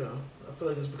 But I feel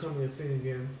like it's becoming a thing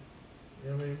again.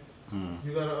 You know what I mean?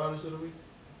 You got an Artist of the Week?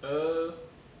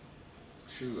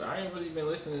 Shoot, I ain't really been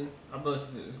listening. I've been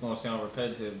listening. It's gonna sound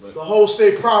repetitive, but the whole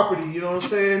state property. You know what I'm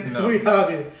saying? No. We out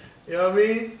here. You know what I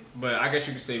mean? But I guess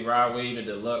you could say Rod Wave, the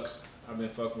Deluxe. I've been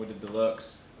fucking with the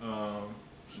Deluxe. No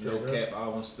Cap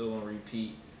album still on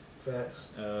repeat. Facts.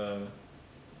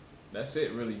 That's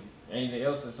it really. Anything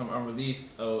else that's some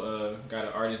unreleased? Got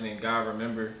an artist named God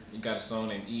Remember. He got a song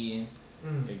named Eden.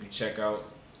 You can check out.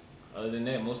 Other than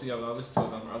that, most of y'all I listen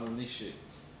to is unreleased shit.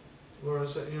 You know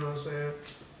what I'm saying?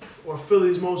 Or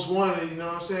Philly's Most Wanted, you know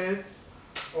what I'm saying?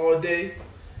 All day.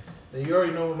 Now you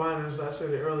already know what mine is. I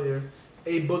said it earlier.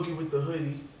 A Boogie with the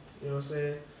Hoodie. You know what I'm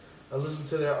saying? I listened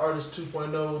to that Artist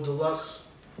 2.0 Deluxe.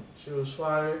 Shit was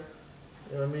fire.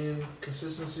 You know what I mean?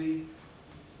 Consistency.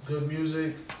 Good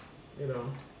music.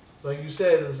 Like you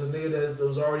said, there's a nigga that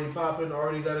was already popping,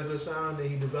 already got a good sound, and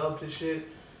he developed his shit.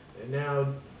 And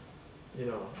now you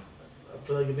know, I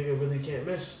feel like a nigga really can't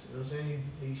miss. You know what I'm saying?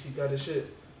 He got his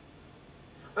shit.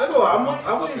 I ain't gonna lie,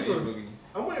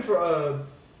 I'm waiting for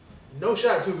no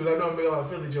shot too, because I know I'm making a lot of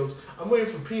Philly jokes. I'm waiting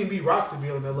for P&B Rock to be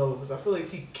on that level, because I feel like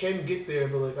he can get there,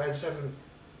 but like I just haven't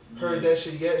heard that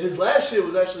shit yet. His last shit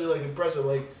was actually like impressive,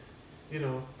 like, you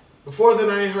know. Before then,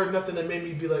 I ain't heard nothing that made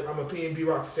me be like, I'm a P&B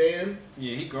Rock fan.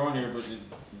 Yeah, he growing there, but the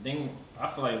thing, I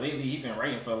feel like lately he been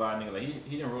writing for a lot of niggas. Like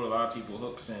he done wrote a lot of people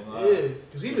hooks and yeah,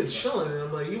 because he been chilling, and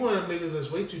I'm like, he one of them niggas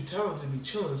that's way too talented to be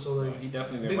chilling. So like, he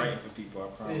definitely been writing for people. I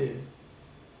promise. Yeah,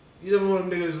 you never one of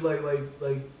them niggas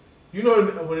like you know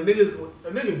when a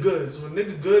nigga good. So when a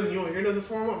nigga good and you don't hear nothing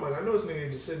from him, I'm like, I know this nigga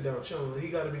ain't just sitting down chilling. Like, he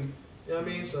got to be, you know what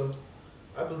I mean? So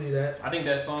I believe that. I think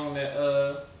that song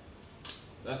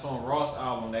that's on Ross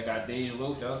album that got Dej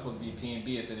Loaf, that was supposed to be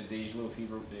P&B instead of Dej Loaf. He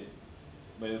wrote that,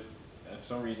 but for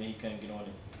some reason he couldn't get on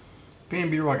it.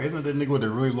 P&B Rock, isn't that nigga with a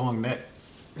really long neck?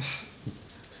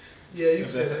 Yeah, you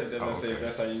can say that. If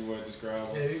that's how you want to describe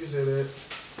him. Yeah, you can say that.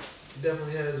 He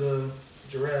definitely has a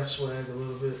giraffe swag a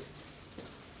little bit.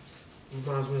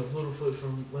 Reminds me of Littlefoot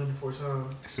from Land Before Time.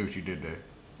 I see what you did there. You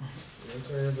know what I'm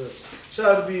saying? But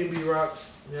shout out to B&B Rock.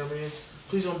 You know what I mean?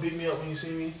 Please don't beat me up when you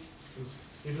see me. 'Cause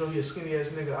even though he a skinny ass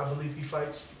nigga, I believe he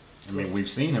fights. I mean, we've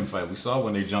seen him fight. We saw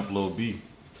when they jumped Lil B.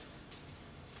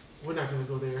 We're not gonna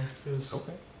go there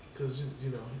because, you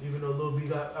know, even though Lil B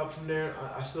got up from there,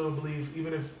 I still believe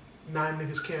even if 9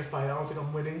 niggas can't fight, I don't think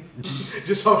I'm winning.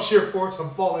 Just off sheer force,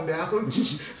 I'm falling down.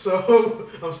 So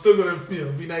I'm still gonna, you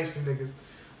know, be nice to niggas.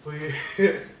 But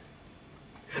yeah.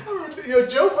 I remember,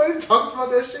 Joe Budden talked about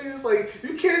that shit. He was like,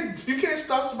 you can't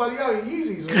stop somebody out in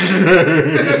Yeezys,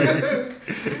 man.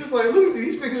 He was like, look,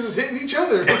 these niggas is hitting each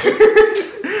other.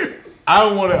 I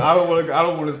don't want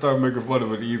to start making fun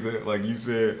of it either, like you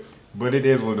said. But it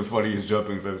is one of the funniest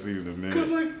jumpings I've seen in a minute.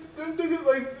 Cause like them niggas,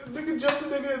 nigga jumped the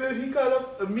nigga and then he got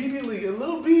up immediately. And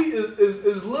Lil B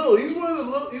is Lil. He's one of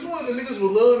the niggas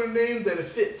with Lil in their name that it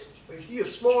fits. Like he a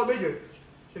small nigga,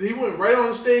 and he went right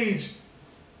on stage.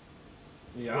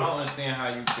 Yeah, I don't understand how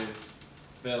you could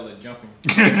fail at jumping.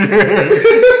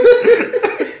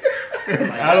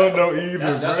 I don't know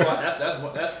either.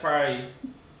 That's probably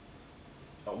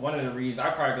one of the reasons.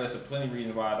 That's plenty of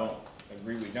reasons why I don't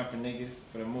agree with jumping niggas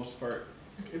for the most part.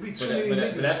 It be too many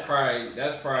niggas. But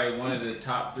that's probably one of the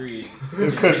top 3.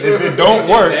 Because if it don't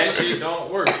work, that shit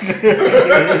don't work.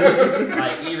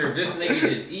 Like either this nigga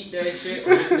just eat that shit,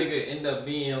 or this nigga end up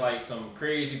being like some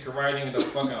crazy karate nigga that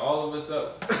fucking all of us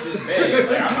up. It's just bad.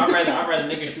 Like I'd rather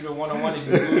nigga shoot a 1-on-1. If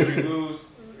you lose, you lose.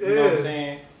 You know what I'm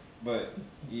saying? But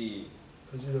yeah.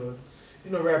 Cause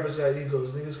you know rappers got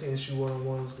egos. Niggas can't shoot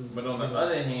 1-on-1s. But on the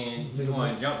other hand, you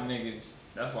want to jump niggas.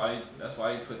 That's why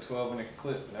they put 12 in the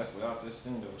clip, and that's without this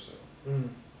stendo. So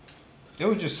it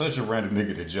was just such a random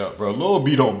nigga to jump, bro. Lil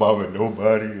B don't bother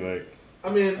nobody, like. I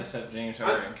mean, except James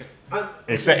Harden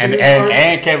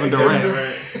and Kevin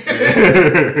Durant.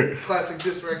 Classic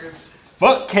diss record.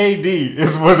 Fuck KD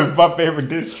is one of my favorite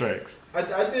diss tracks. I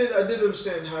did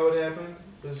understand how it happened,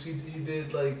 because he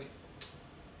did like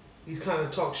he kind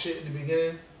of talked shit in the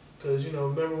beginning. Cause you know,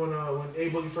 remember when A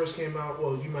Boogie first came out?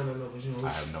 Well, you might not know, cause you know. I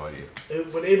have no idea.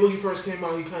 When A Boogie first came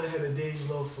out, he kind of had a Dej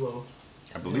Loaf flow.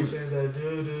 I believe. You know what I'm saying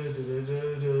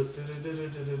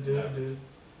that.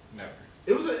 Never.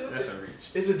 That's a reach.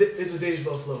 It's a Dej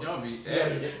Loaf flow. Y'all be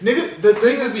nigga. The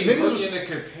thing is, niggas was to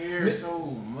compare so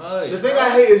much. The thing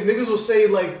I hate is niggas will say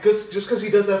like, just because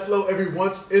he does that flow every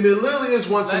once, and it literally is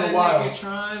once in a while. Nigga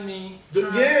trying me.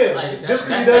 Yeah, like, just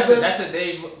because he does that. That's a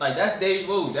Dej, like that's Dej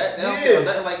Loaf. That don't sound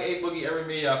nothing like A Boogie ever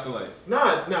made. I feel like. Nah.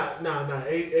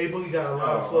 A Boogie got a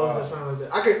lot of flows that sound like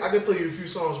that. I can play you a few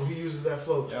songs where he uses that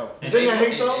flow. Yo, the thing I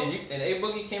hate though, and A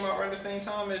Boogie came out around the same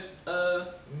time as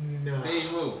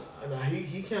Dej Loaf. Nah,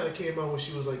 he kind of came out when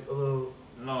she was like a little.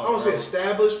 No, I don't say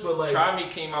established, but like. Try Me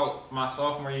came out my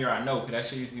sophomore year. I know, cause that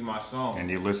shit used to be my song. And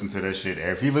you listen to that shit.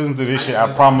 If you listen to this shit,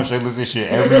 I promise you listen to this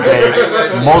shit every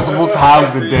day, multiple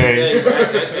times a day.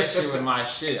 That shit was my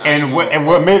shit. And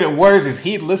what made it worse is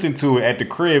he'd listen to it at the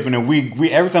crib, and then we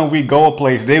every time we go a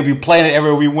place, they'd be playing it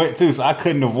everywhere we went to, so I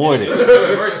couldn't avoid it. It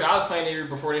was worse because I was playing it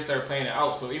before they started playing it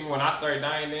out. So even when I started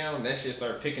dying down, that shit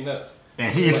started picking up.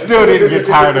 And he still didn't get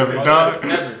tired of it, dog.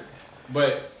 Never.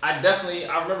 But I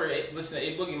remember listening to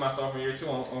A Boogie my sophomore year too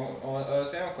on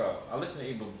SoundCloud. I listened to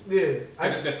A Boogie.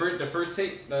 Yeah. The first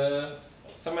tape,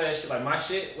 some of that shit, like my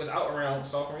shit was out around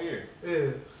sophomore year.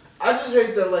 Yeah. I just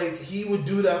hate that like he would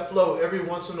do that flow every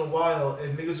once in a while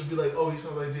and niggas would be like, oh, he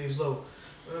sounds like Dej Loaf.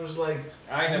 And I was like,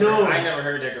 I never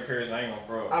heard that comparison. I ain't gonna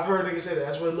bro. I've heard niggas say that.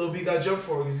 That's what Lil B got jumped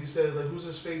for, because he said like, who's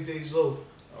this fake Dej Loaf?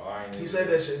 He said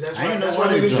that shit. That's why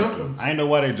niggas jumped him. I didn't know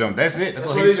why they jumped. That's it. That's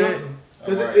what he he said. said.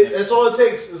 Because that's all it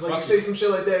takes. It's like you say some shit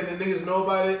like that, and then niggas know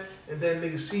about it, and then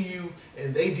niggas see you,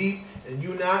 and they deep, and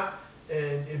you not.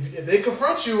 And if they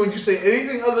confront you and you say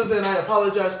anything other than "I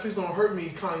apologize, please don't hurt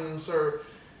me, kind young sir,"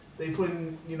 they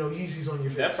putting Yeezys on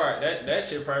your face. That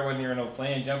shit probably wasn't even no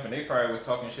playing jumping. They probably was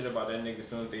talking shit about that nigga as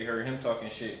soon as they heard him talking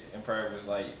shit, and probably was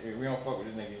like, hey, "We don't fuck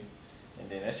with this nigga." And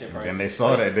then that shit probably. Then they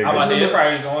saw that nigga. I'm about to say, it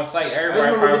probably was on site.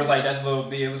 Everybody probably was like, "That's Lil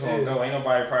B. It was gonna go." Ain't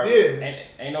nobody probably.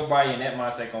 Ain't nobody in that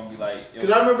mindset gonna be like. Because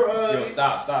I remember. Yo,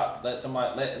 stop. Let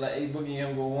somebody let A Boogie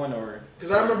and him go on or.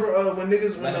 Because I remember when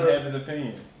niggas let him have his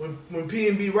opinion. When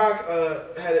PNB Rock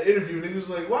had an interview, niggas was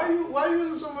like, "Why you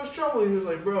in so much trouble?" And he was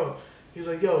like, "Bro," he's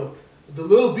like, "Yo, the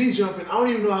Lil B jumping, I don't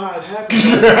even know how it happened."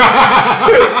 He's like,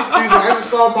 "I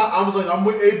just saw I was like, I'm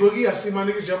with A Boogie. I see my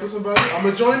niggas jumping somebody. I'm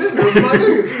gonna join in. Those my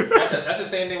niggas." That's the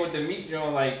same thing with the Meek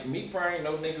joint. Like Meek probably ain't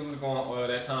no nigga was going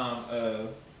that time.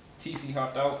 Tiffy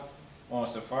hopped out on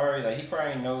Safari. Like he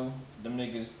probably ain't know them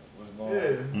niggas was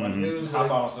going hop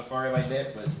out on Safari like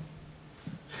that. But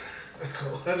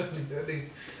that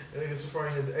nigga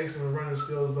Safari had the excellent running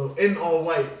skills though, in all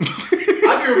white.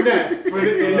 I give him that. But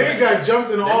the nigga got jumped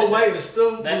in all white and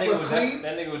still was like clean.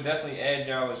 That nigga was definitely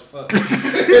agile as fuck. He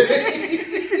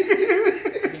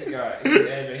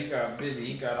got busy.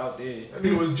 He got out there. That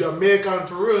nigga was Jamaican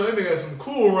for real. That nigga had some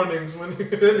cool runnings, man. That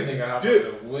nigga hopped out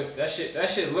the whip. That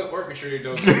shit looked orchestrated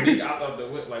though. Nigga hopped out the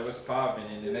whip like what's popping,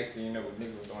 and the next thing you know,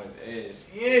 nigga was on the edge.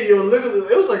 Yeah, yo, literally,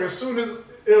 it was like as soon as.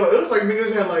 It was like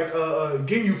niggas had like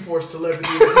Ginyu Force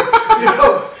telepathy.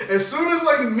 As soon as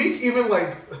like Meek even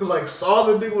like saw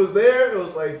the nigga was there, it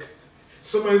was like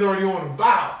somebody's already on him.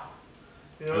 Bow.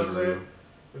 You know what I'm saying?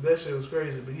 But that shit was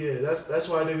crazy. But yeah, that's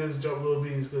why niggas jumped Lil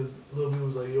B's, because Lil B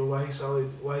was like, yo, why he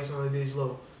sound like Dej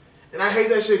Low? And I hate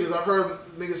that shit because I've heard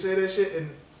niggas say that shit, and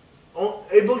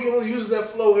A Boogie only uses that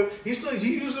flow. He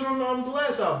used it on the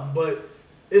last album, but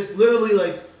it's literally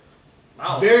like.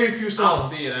 Very few songs. I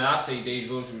don't see it, and I say Dej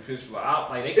Low to be fishful.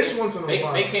 It's once in a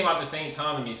while. They came out the same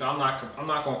time to me, so I'm not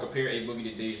gonna compare A Boogie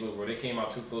to Dej Low, bro. They came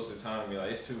out too close to time to me.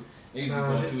 Like it's too. Niggas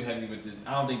going too heavy with the.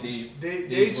 I don't think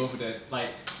Dej Low for that.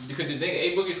 Like because the thing,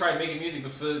 A Boogie's probably making music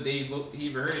before Dej Low. He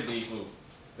even heard of Dej Low.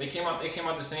 They came out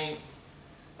the same.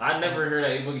 I never heard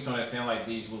that A Boogie song that sound like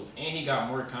Dej Low, and he got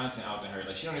more content out than her.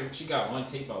 Like she got one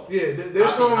tape out. Yeah,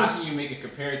 there's songs. How can you make a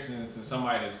comparison to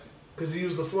somebody that's? Because he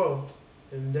used the flow.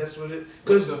 And that's what it.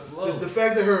 Because the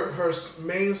fact that her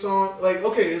main song, like,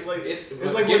 okay, it's like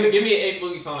give me an A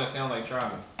Boogie song that sound like Try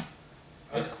Me.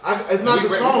 It's not the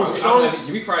songs. The songs.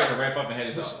 We probably can wrap up and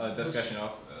head this discussion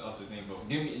off the thing,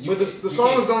 but the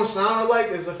songs don't sound alike.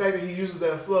 It's the fact that he uses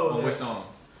that flow. On what song?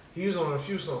 He used it on a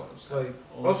few songs. Like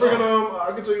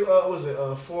I can tell you, was it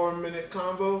a 4-minute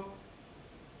combo?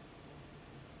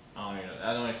 I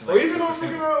don't even or even on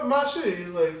freaking my shit.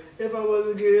 He's like, if I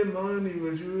wasn't getting money,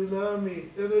 would you love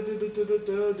me?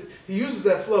 He uses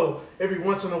that flow every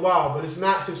once in a while, but it's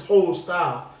not his whole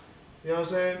style. You know what I'm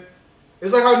saying?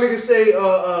 It's like how niggas say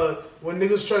when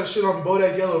niggas try to shit on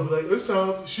Bodak Yellow, be like,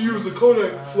 she used the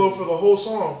Kodak flow for the whole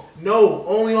song. No,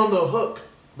 only on the hook.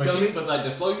 But like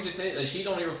the flow you just said, like she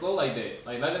don't even flow like that.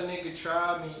 Like let a nigga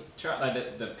try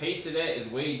like the pace of that is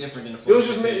way different than the flow. It was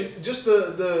just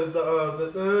the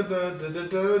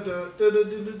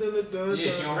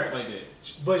yeah, she don't rap like that.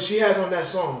 But she has on that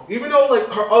song. Even though like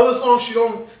her other songs she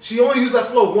only used that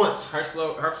flow once. Her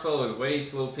flow is way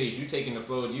slow paced. You taking the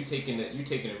flow, you taking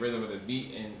the rhythm of the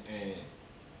beat and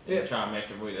trying to match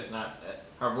the voice. That's not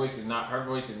her voice is not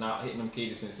hitting them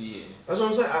cadences he hitting. That's what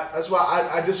I'm saying. That's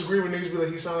why I disagree with niggas be like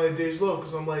he sound like Dej Low,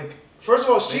 because I'm like, first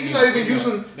of all, she's not even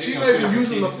using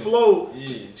the flow.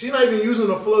 Yeah. She's not even using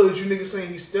the flow that you niggas saying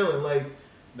he's stealing. Like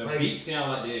the beat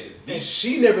sound like that. And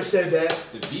she never said that.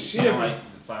 The beat sound like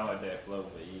that flow,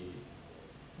 but yeah.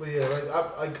 But yeah,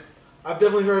 like I've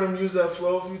definitely heard him use that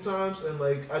flow a few times, and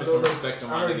like I don't respect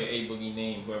on my nigga A Boogie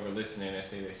name. Whoever listening that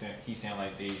say he sound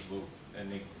like Dej Low. That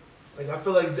nigga. Like I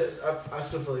feel like I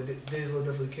still feel like Dej Low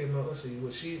definitely came out. Let's see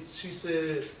what she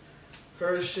said.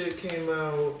 Her shit came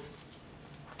out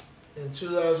in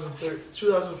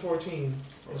 2014.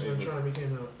 Is when Try Me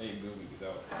came out. A Boogie was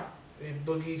out. A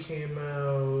Boogie came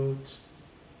out.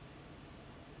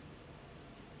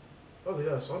 Oh, they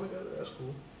got a song together. That's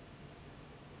cool.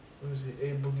 Let me see.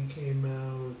 A Boogie came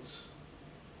out.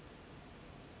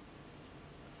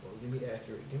 Oh, give me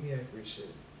accurate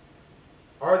shit.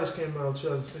 Artist came out in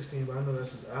 2016, but I know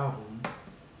that's his album.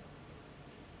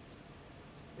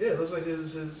 Yeah, it looks like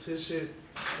his shit.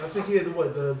 I think he had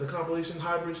the compilation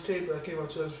Hybrids tape that came out in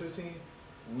 2015.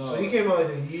 No. So he came out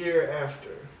like a year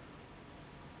after.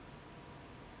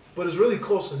 But it's really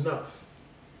close enough.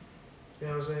 You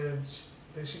know what I'm saying? I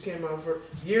think she came out for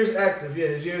Years Active. Yeah,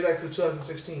 his Years Active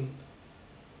 2016.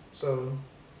 So.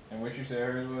 And what you said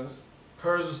hers was?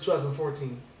 Hers was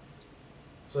 2014.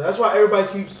 So that's why everybody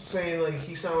keeps saying like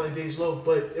he sounded like Dej Loaf,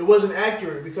 but it wasn't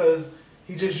accurate because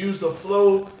he just used a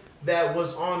flow that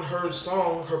was on her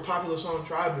song, her popular song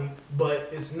 "Try Me," but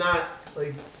it's not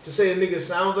like to say a nigga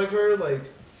sounds like her. Like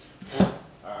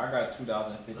I got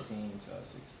 2015,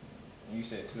 2016. And you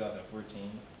said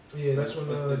 2014. Yeah, that's when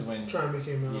when Try Me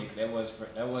came out. Yeah, that was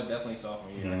definitely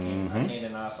sophomore year. Mm-hmm. I can't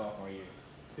deny sophomore year.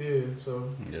 Yeah,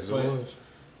 so yes, it But- was.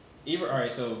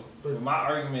 Alright, so But- my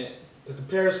argument, the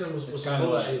comparison was It's some kinda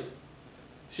bullshit. like-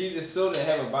 she just still didn't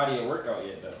have a body of work out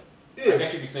yet though. I Yeah,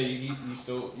 guess you could say you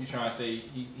trying to say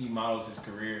he models his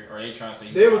career, or they trying to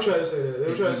say they were trying to say that. They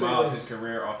were trying to he say models like, his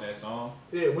career off that song.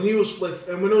 yeah, when he was like,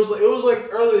 and when it was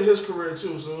like early in his career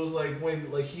too. So it was like when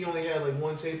like he only had like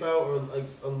one tape out or like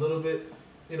a little bit.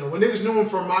 You know, when niggas knew him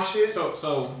from my shit.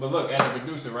 So, but look, as a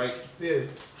producer, right? Yeah,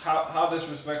 How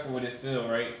disrespectful would it feel,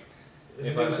 right? if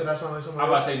If niggas I- said I sound like somebody I'm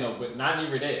about else. to say no, but not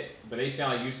even that. But they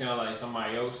sound like you sound like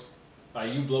somebody else.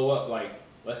 Like you blow up like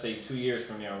let's say 2 years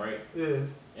from now, right? Yeah,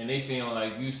 And they sound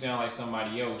like you sound like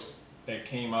somebody else that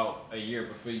came out a year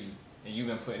before you, and you've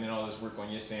been putting in all this work on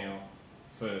your sound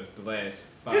for the last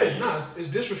 5 yeah, years. nah, it's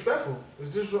disrespectful.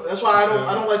 That's why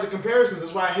I don't like the comparisons.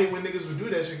 That's why I hate when niggas would do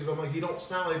that shit because I'm like, he don't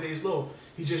sound like Dej Loaf.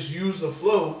 He just used the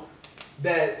flow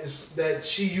that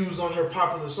she used on her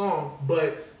popular song,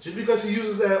 but just because he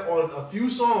uses that on a few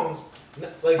songs,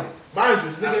 like mind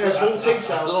you, this nigga has whole tapes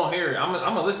I still out. don't hear it. I'm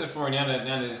gonna listen for it now that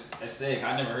it's sick.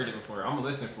 I never heard it before. I'm gonna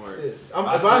listen for it.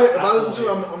 Yeah. If I listen to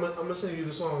it, I'm gonna send you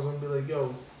the songs. I'm gonna be like,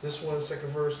 yo, this one's second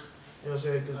verse. You know what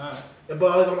I'm saying? Alright. But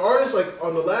like on artists, like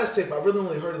on the last tape, I really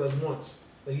only heard it like once.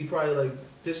 Like he probably like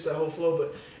ditched that whole flow,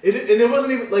 but it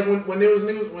wasn't even like when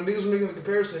niggas were making the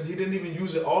comparison, he didn't even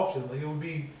use it often. Like it would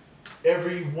be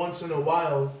every once in a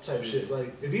while type shit.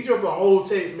 Like if he dropped a whole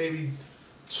tape, maybe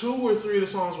 2 or 3 of the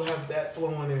songs would have that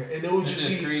flow on there, and it would It's just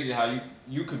just be crazy how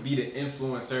you could be the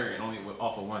influencer and only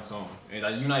off of one song. And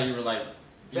like you're not even like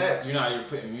Facts. you're not even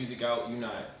putting music out. You're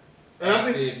not And I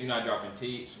active. think You're not dropping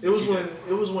tapes. it was You when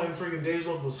freaking Dej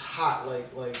Loaf was hot.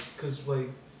 Cause like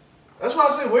that's why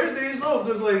I say where's Dej Loaf?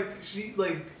 Cause like she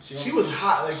was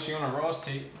hot. Like she on a Ross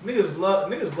tape. niggas love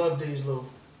Dej Loaf.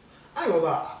 I ain't gonna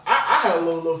lie. I had a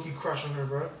low key crush on her,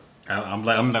 bro. I'm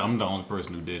the only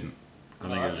person who didn't. I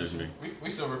think it was just me. We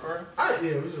still recording? I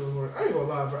ain't gonna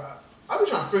lie, bro. I be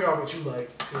trying to figure out what you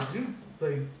like, cause you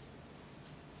like.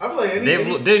 I be like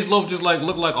Dej Loaf just like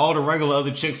looked like all the regular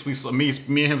other chicks me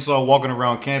and him saw walking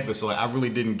around campus. So like I really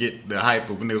didn't get the hype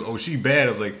of when they was, oh she bad.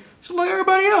 I was like she's like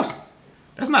everybody else.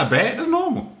 That's not bad. That's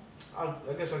normal. I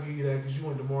guess I'll give you that because you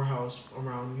went to Morehouse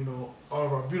around, all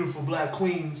of our beautiful black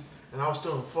queens, and I was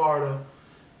still in Florida,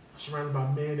 surrounded by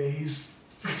mayonnaise.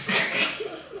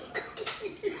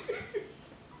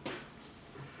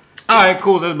 All right,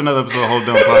 cool. That's been another episode of Hold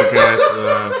Down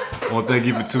Podcast. I want to thank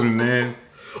you for tuning in.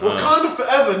 Wakanda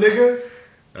forever, nigga.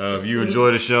 If you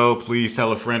enjoy the show, please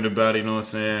tell a friend about it. You know what I'm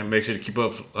saying? Make sure to keep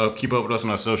up with us on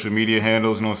our social media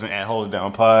handles. You know what I'm saying? At Hold It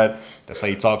Down Pod. That's how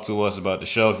you talk to us about the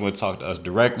show. If you want to talk to us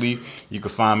directly, you can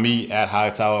find me at High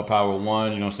Tower Power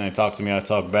 1. You know what I'm saying? Talk to me, I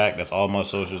talk back. That's all my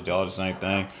socials. They're all the same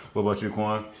thing. What about you,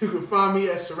 Quan? You can find me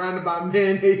at Surrounded by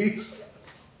Mayonnaise.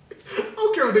 I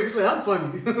don't care what niggas say, I'm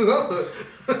funny.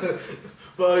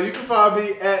 But you can find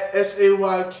me at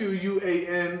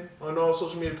SAYQUAN on all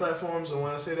social media platforms. And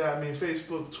when I say that, I mean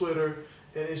Facebook, Twitter,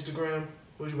 and Instagram.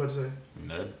 What was you about to say?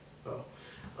 No.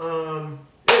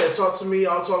 Yeah, talk to me.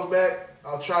 I'll talk back.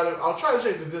 I'll try to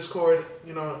check the Discord.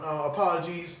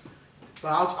 Apologies, but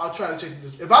I'll try to check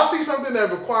this. If I see something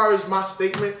that requires my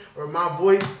statement or my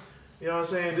voice, you know what I'm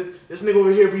saying. This nigga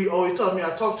over here be always telling me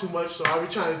I talk too much, so I be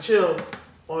trying to chill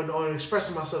on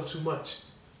expressing myself too much.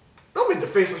 Don't make the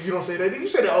face like you don't say that. You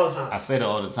say that all the time. I say that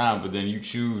all the time, but then you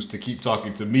choose to keep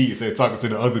talking to me instead of talking to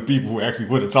the other people who actually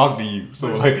want to talk to you.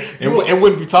 So like, it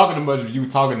wouldn't be talking to much if you were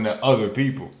talking to other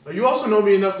people. You also know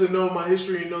me enough to know my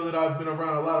history and know that I've been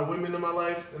around a lot of women in my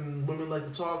life, and women like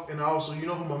to talk. And I also,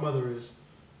 who my mother is.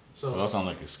 So that sounds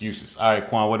like excuses. All right,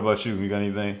 Quan, what about you? You got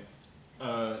anything?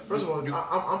 First of all,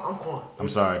 I'm Quan. I'm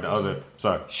sorry,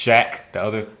 Shaq, the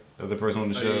other person on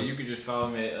the show. Yeah, you could just follow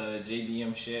me at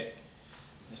JBM Shaq.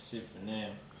 That's it for now.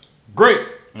 Great.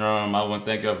 I want to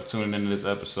thank y'all for tuning into this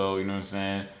episode. You know what I'm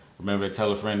saying? Remember to tell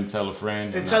a friend to tell a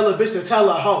friend. And tell a bitch to tell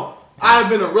a hoe. I've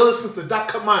been a realist since the doc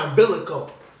cut my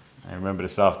umbilical. And remember the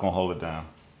South gonna hold it down.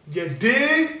 You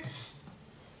dig?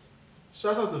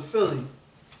 Shouts out to Philly.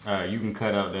 All right, you can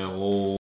cut out that whole